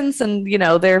patients, and,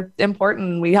 they're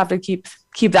important. We have to keep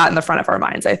that in the front of our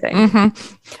minds, I think.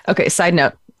 Okay. Side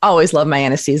note. Always love my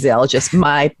anesthesiologist,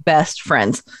 my best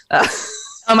friends.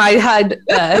 I had,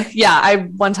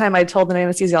 one time I told an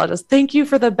anesthesiologist, thank you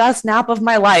for the best nap of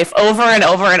my life, over and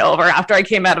over and over after I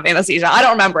came out of anesthesia. I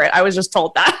don't remember it. I was just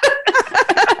told that.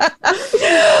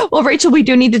 Well, Rachel, we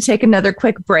do need to take another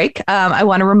quick break. I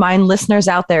want to remind listeners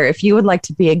out there, if you would like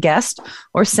to be a guest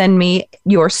or send me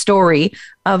your story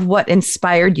of what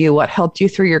inspired you, what helped you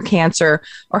through your cancer,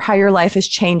 or how your life has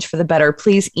changed for the better,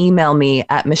 please email me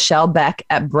at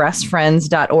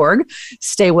michellebeck@breastfriends.org.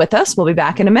 Stay with us. We'll be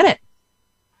back in a minute.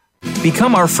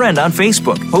 Become our friend on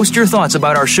Facebook. Post your thoughts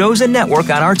about our shows and network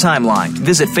on our timeline.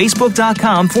 Visit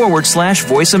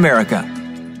facebook.com/Voice America.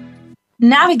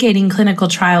 Navigating clinical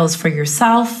trials for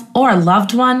yourself or a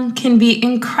loved one can be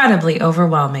incredibly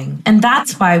overwhelming, and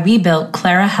that's why we built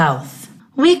Clara Health.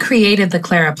 We created the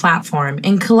Clara platform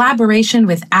in collaboration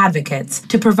with advocates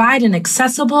to provide an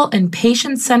accessible and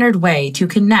patient-centered way to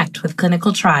connect with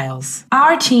clinical trials.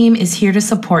 Our team is here to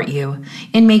support you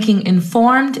in making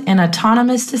informed and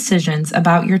autonomous decisions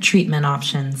about your treatment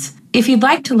options. If you'd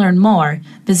like to learn more,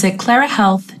 visit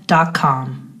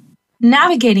clarahealth.com.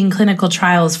 Navigating clinical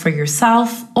trials for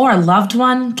yourself or a loved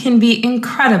one can be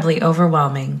incredibly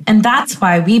overwhelming, and that's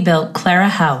why we built Clara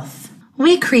Health.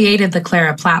 We created the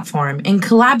Clara platform in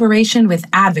collaboration with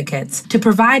advocates to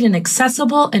provide an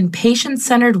accessible and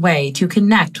patient-centered way to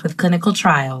connect with clinical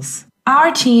trials.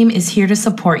 Our team is here to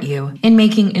support you in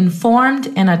making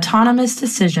informed and autonomous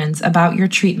decisions about your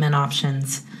treatment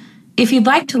options. If you'd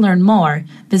like to learn more,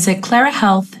 visit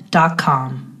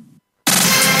clarahealth.com.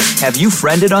 Have you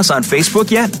friended us on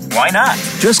Facebook yet? Why not?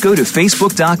 Just go to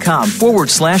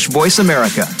facebook.com/Voice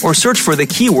America or search for the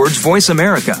keywords Voice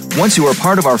America. Once you are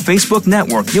part of our Facebook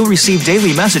network, you'll receive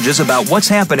daily messages about what's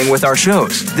happening with our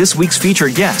shows, this week's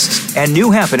featured guests, and new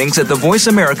happenings at the Voice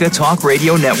America Talk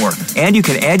Radio Network. And you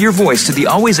can add your voice to the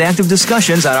always active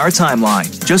discussions on our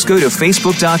timeline. Just go to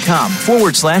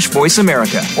facebook.com/Voice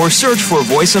America or search for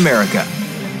Voice America.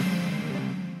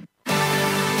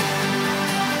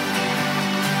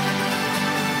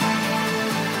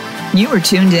 You are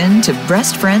tuned in to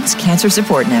Breast Friends Cancer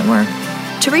Support Network.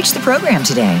 To reach the program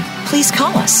today, please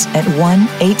call us at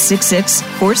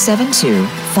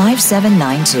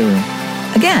 1-866-472-5792.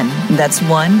 Again, that's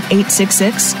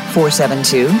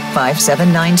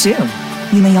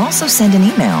 1-866-472-5792. You may also send an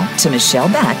email to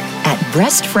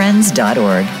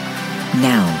michellebeck@breastfriends.org.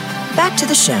 Now, Back to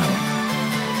the show.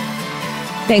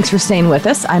 Thanks for staying with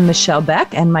us. I'm Michelle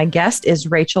Beck, and my guest is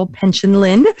Rachel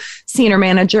Pension-Lind, Senior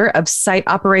Manager of Site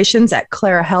Operations at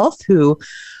Clara Health, who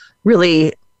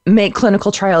really make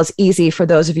clinical trials easy for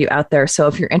those of you out there. So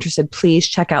if you're interested, please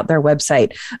check out their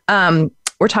website.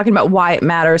 We're talking about why it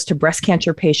matters to breast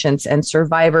cancer patients and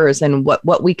survivors and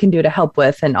what we can do to help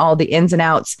with and all the ins and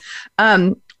outs.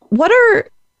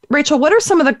 Rachel, what are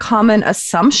some of the common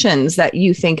assumptions that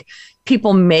you think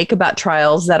people make about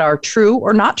trials that are true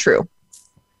or not true?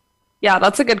 Yeah,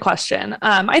 that's a good question.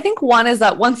 I think one is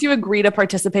that once you agree to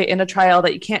participate in a trial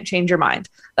that you can't change your mind.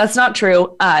 That's not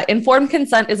true. Informed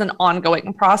consent is an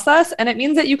ongoing process, and it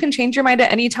means that you can change your mind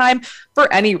at any time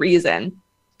for any reason.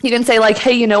 You can say like,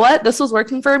 hey, you know what? This was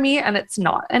working for me and it's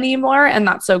not anymore, and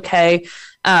that's okay.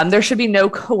 There should be no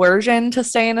coercion to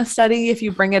stay in a study if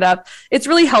you bring it up. It's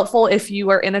really helpful if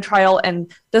you are in a trial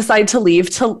and decide to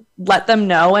leave to let them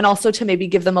know, and also to maybe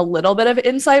give them a little bit of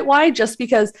insight why, just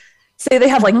because say they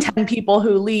have like 10 people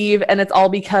who leave and it's all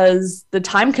because the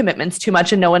time commitment's too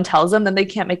much and no one tells them, then they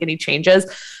can't make any changes.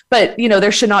 But,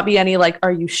 there should not be any like,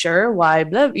 are you sure? Why?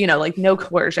 Blah, like no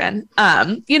coercion.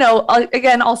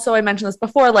 Again, also I mentioned this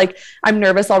before, like I'm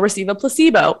nervous I'll receive a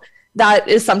placebo. That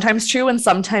is sometimes true and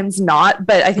sometimes not.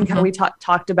 But I think how we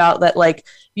talked about that, like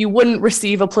you wouldn't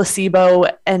receive a placebo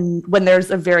and when there's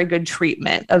a very good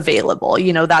treatment available,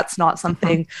 that's not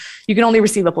something you can only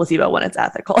receive a placebo when it's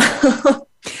ethical.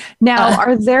 Now,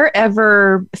 are there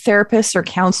ever therapists or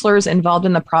counselors involved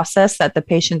in the process that the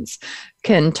patients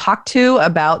can talk to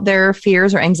about their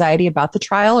fears or anxiety about the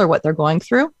trial or what they're going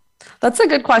through? That's a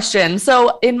good question.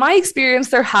 So in my experience,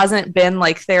 there hasn't been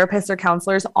like therapists or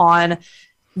counselors on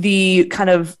the kind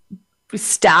of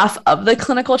staff of the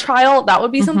clinical trial. That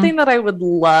would be something that I would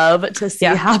love to see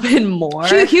happen more.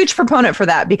 Huge proponent for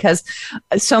that, because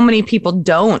so many people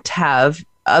don't have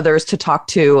others to talk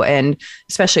to. And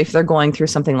especially if they're going through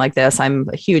something like this, I'm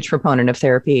a huge proponent of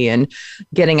therapy and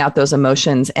getting out those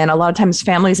emotions. And a lot of times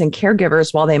families and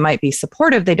caregivers, while they might be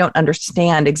supportive, they don't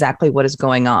understand exactly what is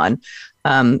going on.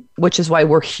 Which is why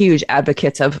we're huge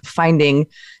advocates of finding,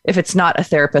 if it's not a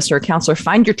therapist or a counselor,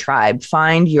 find your tribe,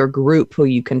 find your group who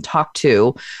you can talk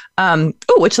to.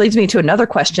 Which leads me to another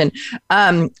question.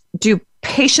 Do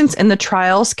patients in the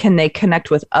trials, can they connect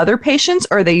with other patients,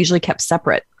 or are they usually kept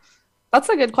separate? That's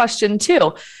a good question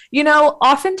too.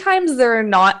 Oftentimes they're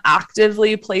not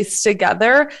actively placed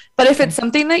together, but if it's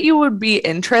something that you would be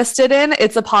interested in,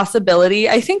 it's a possibility.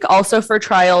 I think also for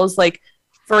trials, like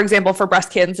for example, for breast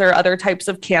cancer, other types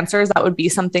of cancers, that would be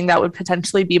something that would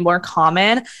potentially be more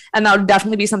common. And that would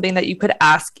definitely be something that you could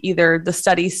ask either the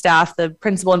study staff, the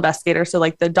principal investigator, so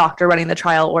like the doctor running the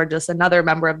trial, or just another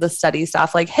member of the study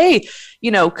staff, like, hey,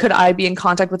 could I be in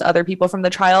contact with other people from the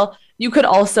trial? You could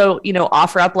also,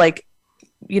 offer up like,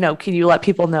 can you let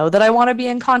people know that I want to be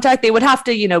in contact? They would have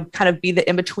to, kind of be the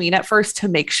in-between at first to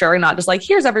make sure, not just like,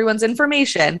 here's everyone's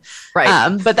information.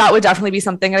 Right. But that would definitely be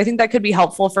something. And I think that could be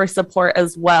helpful for support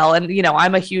as well. And,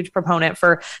 I'm a huge proponent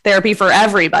for therapy for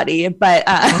everybody, but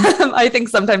I think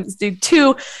sometimes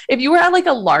too, if you were at like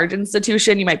a large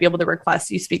institution, you might be able to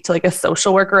request you speak to like a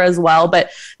social worker as well.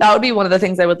 But that would be one of the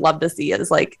things I would love to see,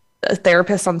 is like a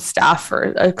therapist on staff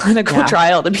for a clinical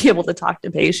trial to be able to talk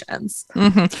to patients.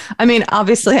 I mean,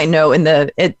 obviously I know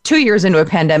 2 years into a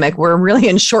pandemic, we're really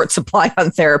in short supply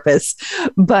on therapists,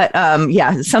 but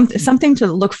something to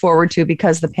look forward to,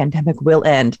 because the pandemic will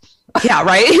end. Yeah.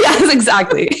 Right. Yes,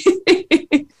 exactly.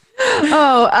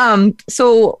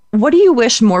 So what do you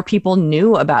wish more people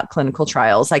knew about clinical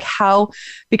trials? Like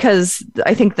because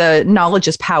I think the knowledge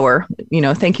is power,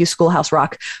 thank you, Schoolhouse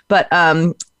Rock, but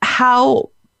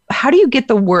how do you get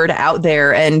the word out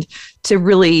there and to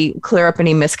really clear up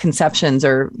any misconceptions,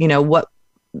 or,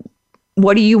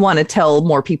 what do you want to tell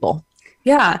more people?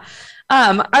 Yeah.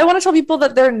 I want to tell people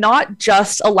that they're not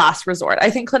just a last resort. I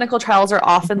think clinical trials are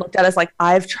often looked at as like,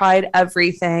 I've tried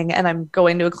everything and I'm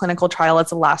going to a clinical trial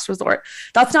as a last resort.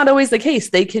 That's not always the case.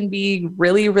 They can be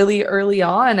really, really early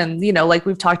on. And, like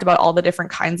we've talked about all the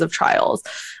different kinds of trials.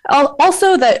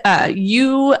 Also that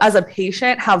you as a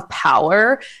patient have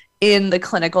power in the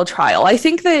clinical trial. I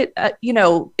think that,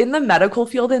 in the medical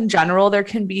field in general, there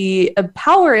can be a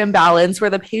power imbalance where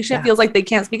the patient feels like they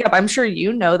can't speak up. I'm sure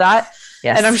you know that.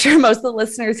 Yes. And I'm sure most of the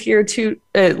listeners here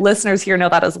know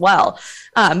that as well.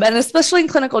 And especially in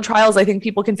clinical trials, I think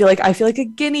people can feel like, I feel like a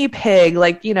guinea pig.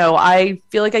 Like, I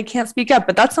feel like I can't speak up,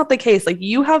 but that's not the case. Like,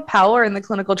 you have power in the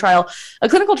clinical trial. A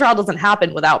clinical trial doesn't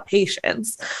happen without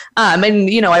patients. And,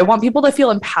 I want people to feel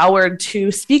empowered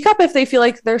to speak up if they feel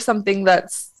like there's something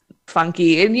that's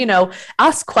funky, and,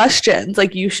 ask questions.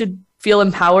 Like, you should feel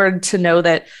empowered to know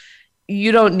that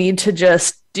you don't need to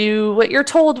just do what you're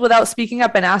told without speaking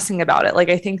up and asking about it. Like,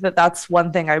 I think that that's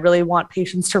one thing I really want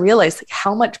patients to realize, like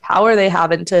how much power they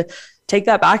have, and to take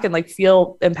that back and like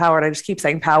feel empowered. I just keep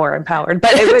saying empowered,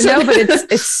 but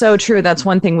it's so true. That's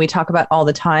one thing we talk about all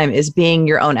the time, is being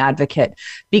your own advocate,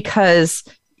 because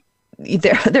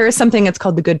there is something that's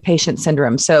called the good patient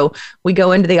syndrome. So we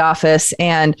go into the office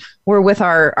and we're with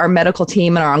our medical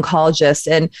team and our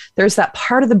oncologist, and there's that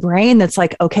part of the brain that's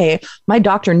like, okay, my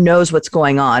doctor knows what's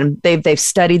going on. They've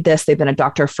studied this. They've been a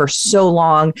doctor for so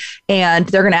long, and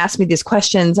they're going to ask me these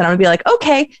questions, and I'm gonna be like,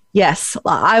 okay, yes,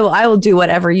 I will do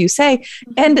whatever you say.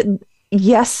 And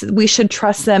yes, we should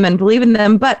trust them and believe in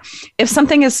them. But if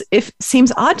something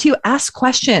seems odd to you, ask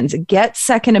questions, get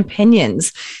second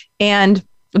opinions. And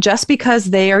just because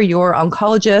they are your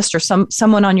oncologist or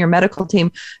someone on your medical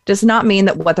team does not mean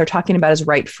that what they're talking about is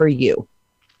right for you.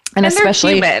 And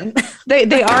especially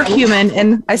they are human.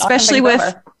 And especially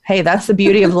with, hey, that's the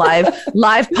beauty of live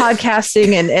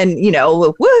podcasting and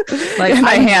like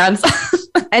my hands.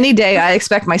 Any day I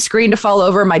expect my screen to fall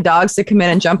over, my dogs to come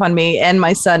in and jump on me, and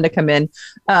my son to come in.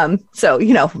 So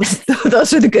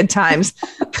those are the good times.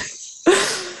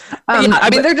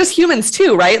 They're just humans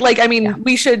too, right? Like,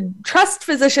 we should trust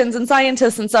physicians and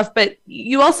scientists and stuff, but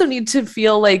you also need to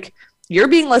feel like you're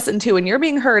being listened to and you're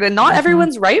being heard, and not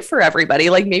everyone's right for everybody.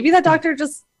 Like, maybe that doctor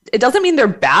it doesn't mean they're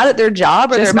bad at their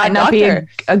job, or they might not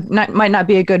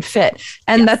be a good fit.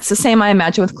 And that's the same, I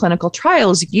imagine, with clinical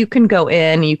trials. You can go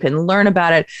in, you can learn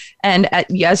about it. And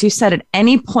as you said, at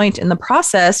any point in the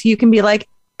process, you can be like,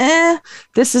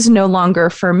 this is no longer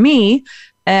for me.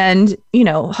 And,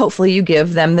 hopefully you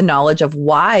give them the knowledge of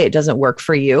why it doesn't work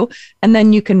for you, and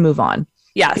then you can move on.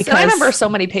 Yes. Because I remember so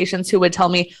many patients who would tell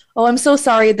me, oh, I'm so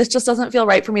sorry, this just doesn't feel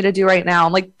right for me to do right now.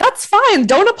 I'm like, that's fine.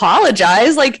 Don't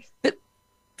apologize. Like,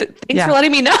 thanks for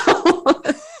letting me know.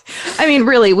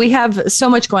 Really, we have so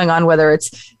much going on, whether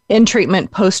it's in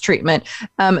treatment, post-treatment,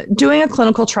 doing a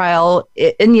clinical trial.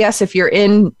 And yes, if you're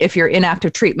in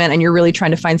active treatment and you're really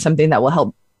trying to find something that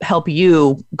will help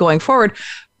you going forward,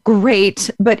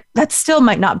 great, but that still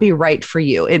might not be right for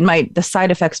you. The side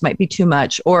effects might be too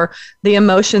much, or the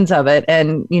emotions of it.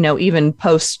 And, even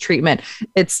post-treatment,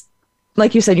 it's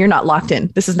like you said, you're not locked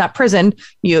in. This is not prison.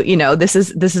 This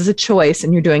is a choice,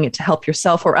 and you're doing it to help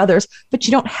yourself or others, but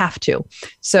you don't have to.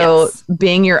 So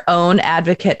being your own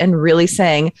advocate and really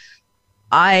saying,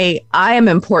 I am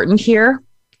important here,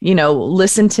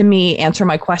 listen to me, answer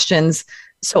my questions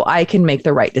so I can make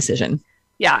the right decision.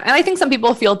 Yeah. And I think some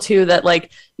people feel too that,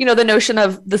 like, the notion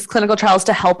of this clinical trials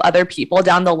to help other people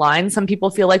down the line, some people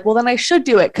feel like, well, then I should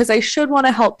do it because I should want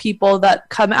to help people that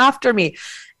come after me.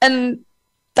 And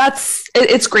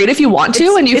it's great if you want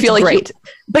to, and you feel like great,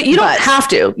 but you don't have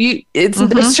to.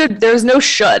 There's no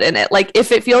should in it. Like,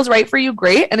 if it feels right for you,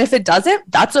 great. And if it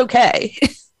doesn't, that's okay.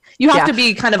 You have to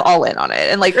be kind of all in on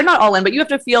it, and or not all in, but you have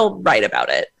to feel right about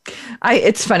it.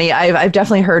 It's funny. I've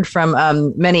definitely heard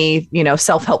from many,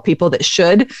 self-help people that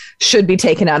should be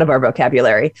taken out of our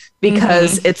vocabulary,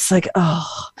 because it's like,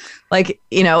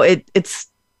 it's,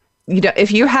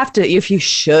 if you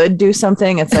should do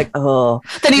something, it's like, oh,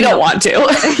 then you don't want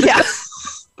to. Yeah.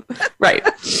 Right.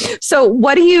 So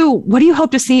what do you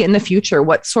hope to see in the future?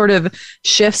 What sort of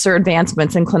shifts or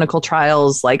advancements in clinical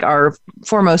trials are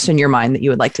foremost in your mind that you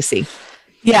would like to see?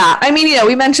 Yeah.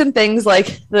 We mentioned things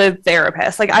like the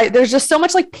therapist. There's just so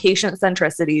much patient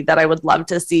centricity that I would love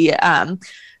to see.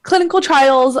 Clinical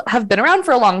trials have been around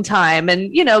for a long time,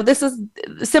 and, this is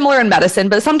similar in medicine,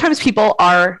 but sometimes people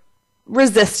are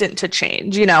resistant to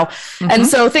change, and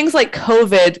so things like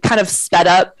COVID kind of sped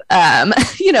up,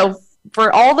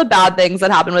 for all the bad things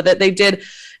that happened with it. They did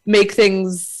make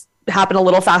things happen a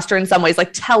little faster in some ways,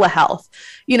 like telehealth.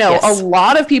 A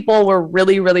lot of people were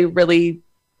really, really, really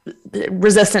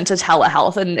resistant to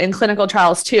telehealth and clinical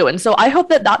trials too. And so I hope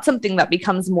that that's something that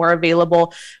becomes more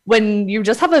available when you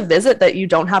just have a visit that you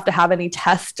don't have to have any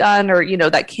tests done, or,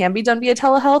 that can be done via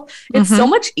telehealth. It's so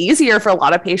much easier for a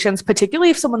lot of patients, particularly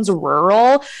if someone's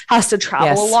rural, has to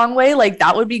travel a long way.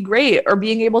 That would be great. Or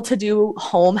being able to do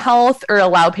home health, or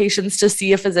allow patients to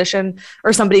see a physician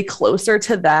or somebody closer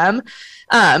to them.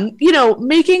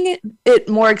 Making it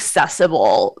more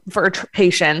accessible for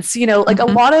patients, a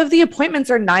lot of the appointments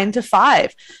are 9 to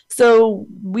 5. So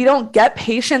we don't get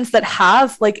patients that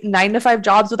have 9 to 5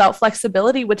 jobs without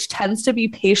flexibility, which tends to be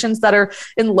patients that are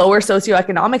in lower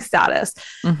socioeconomic status.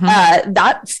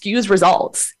 That skews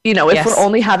results. If we're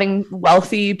only having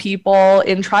wealthy people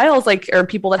in trials, or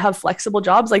people that have flexible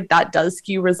jobs, that does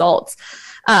skew results.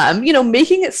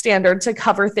 Making it standard to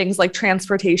cover things like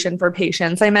transportation for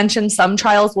patients. I mentioned some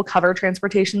trials will cover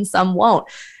transportation, some won't.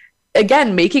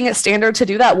 again, making it standard to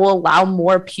do that will allow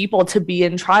more people to be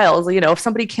in trials. If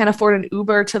somebody can't afford an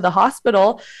Uber to the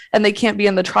hospital and they can't be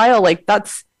in the trial, like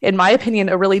that's, in my opinion,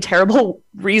 a really terrible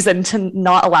reason to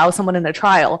not allow someone in a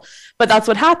trial. But that's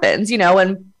what happens,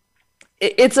 and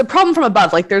it's a problem from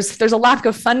above. Like there's a lack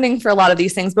of funding for a lot of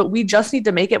these things, but we just need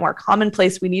to make it more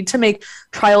commonplace. We need to make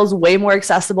trials way more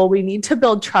accessible. We need to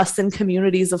build trust in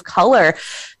communities of color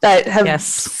that have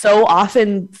so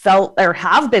often felt or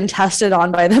have been tested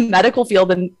on by the medical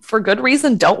field, and for good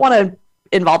reason don't want to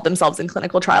involve themselves in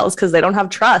clinical trials because they don't have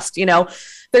trust.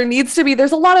 There needs to be,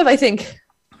 there's a lot of, I think,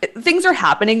 things are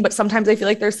happening, but sometimes I feel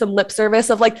like there's some lip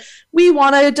service of like, we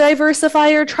want to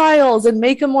diversify our trials and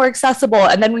make them more accessible.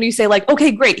 And then when you say like, okay,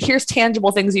 great, here's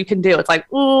tangible things you can do, it's like,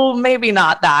 oh, maybe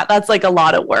not that. That's like a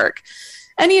lot of work.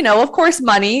 And, of course,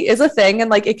 money is a thing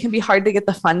and like it can be hard to get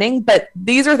the funding, but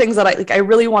these are things that I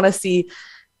really want to see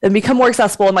them become more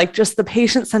accessible, and like just the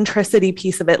patient centricity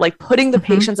piece of it, like putting the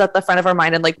patients at the front of our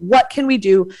mind and like, what can we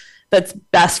do that's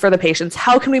best for the patients?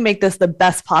 How can we make this the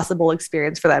best possible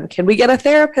experience for them? Can we get a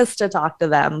therapist to talk to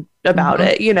them about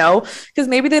it? Because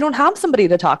maybe they don't have somebody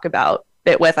to talk about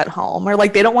it with at home, or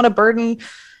like they don't want to burden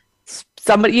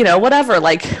somebody, whatever.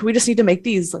 Like we just need to make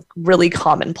these like really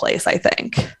commonplace, I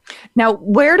think. Now,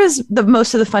 where does the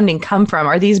most of the funding come from?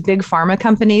 Are these big pharma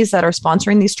companies that are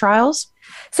sponsoring these trials?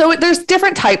 So there's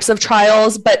different types of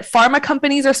trials, but pharma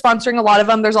companies are sponsoring a lot of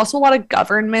them. There's also a lot of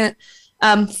government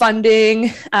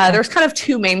funding. There's kind of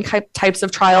two main types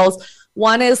of trials.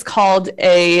 One is called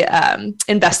a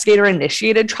investigator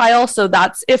initiated trial. So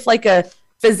that's if like a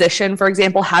physician, for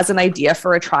example, has an idea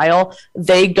for a trial,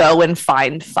 they go and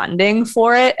find funding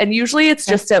for it. And usually it's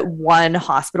just at one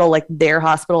hospital, like their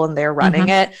hospital, and they're running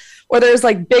it. Or there's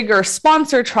like bigger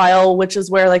sponsor trial, which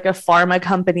is where like a pharma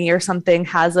company or something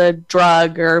has a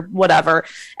drug or whatever,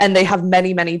 and they have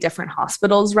many, many different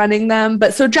hospitals running them.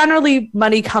 But so generally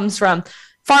money comes from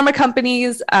pharma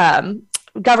companies,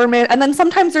 government, and then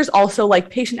sometimes there's also like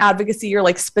patient advocacy or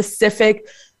like specific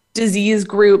disease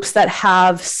groups that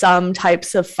have some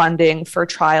types of funding for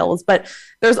trials, but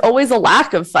there's always a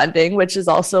lack of funding, which is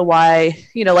also why,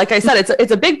 like I said,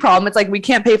 it's a big problem. It's like, we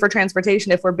can't pay for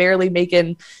transportation if we're barely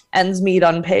making ends meet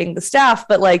on paying the staff,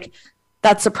 but like,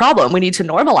 that's a problem. We need to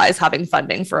normalize having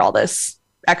funding for all this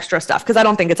extra stuff, because I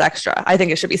don't think it's extra. I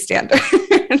think it should be standard.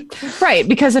 Right.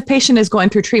 Because a patient is going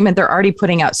through treatment, they're already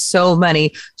putting out so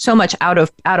much out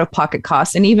of pocket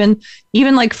costs. And even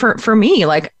like for me,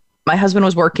 like, my husband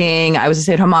was working, I was a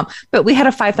stay-at-home mom, but we had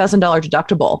a $5,000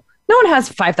 deductible. No one has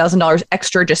 $5,000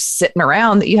 extra just sitting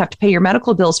around that you have to pay your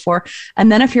medical bills for.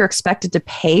 And then if you're expected to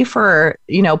pay for,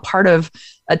 part of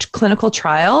a clinical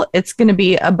trial, it's going to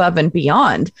be above and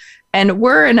beyond. And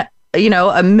we're in,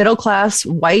 a middle-class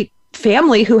white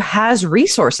family who has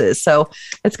resources. So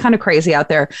it's kind of crazy out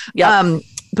there. Yeah.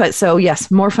 But so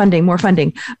yes, more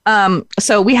funding.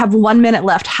 So we have 1 minute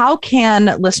left. How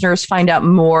can listeners find out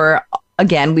more?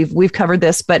 Again, we've covered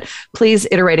this, but please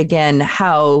iterate again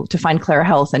how to find Clara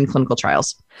Health and clinical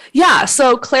trials. Yeah.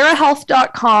 So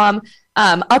clarahealth.com,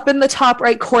 up in the top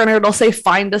right corner, it'll say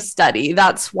find a study.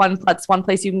 That's one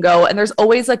place you can go. And there's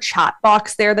always a chat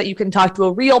box there that you can talk to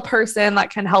a real person that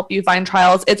can help you find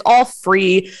trials. It's all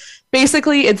free.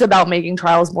 Basically, it's about making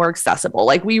trials more accessible.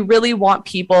 Like, we really want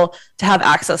people to have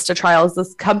access to trials.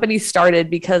 This company started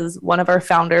because one of our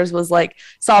founders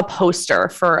saw a poster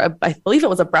for I believe it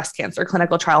was a breast cancer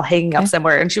clinical trial hanging up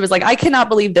somewhere. And she was like, I cannot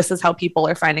believe this is how people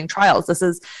are finding trials. This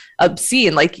is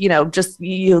obscene. Like, just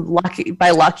by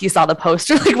luck, you saw the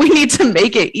poster. Like, we need to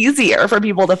make it easier for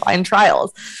people to find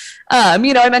trials. I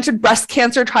mentioned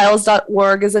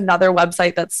breastcancertrials.org is another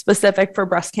website that's specific for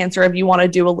breast cancer. If you want to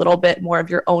do a little bit more of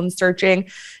your own searching,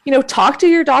 talk to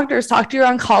your doctors, talk to your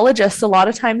oncologists. A lot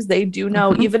of times they do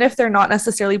know, even if they're not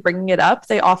necessarily bringing it up,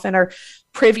 they often are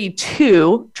privy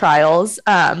to trials.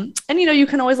 And, you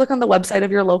can always look on the website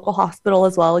of your local hospital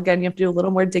as well. Again, you have to do a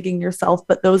little more digging yourself,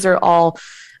 but those are all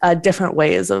different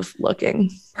ways of looking.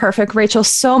 Perfect. Rachel,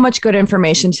 so much good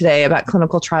information today about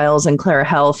clinical trials and Clara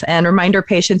Health. And reminder,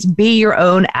 patients, be your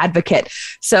own advocate.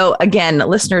 So again,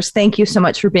 listeners, thank you so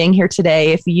much for being here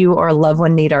today. If you or a loved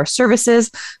one need our services,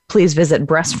 please visit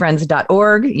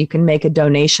breastfriends.org. You can make a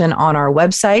donation on our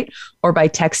website or by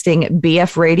texting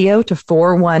BF Radio to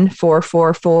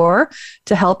 41444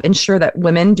 to help ensure that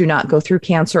women do not go through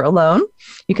cancer alone.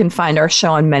 You can find our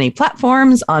show on many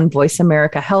platforms, on Voice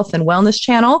America Health and Wellness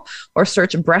channel, or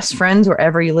search Breast Friends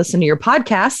wherever you listen to your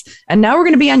podcasts. And now we're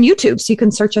going to be on YouTube, so you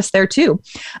can search us there too.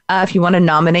 If you want to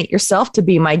nominate yourself to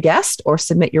be my guest or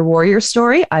submit your warrior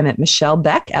story, I'm at Michelle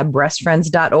Beck at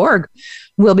breastfriends.org.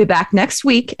 We'll be back next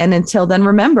week. And until then,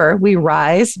 remember, we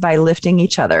rise by lifting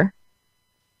each other.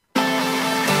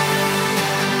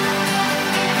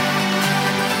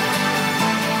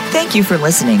 Thank you for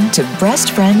listening to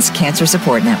Breast Friends Cancer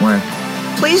Support Network.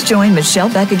 Please join Michelle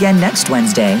Beck again next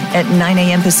Wednesday at 9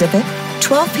 a.m. Pacific,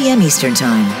 12 p.m. Eastern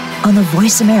Time on the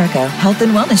Voice America Health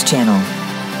and Wellness Channel.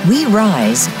 We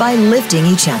rise by lifting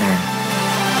each other.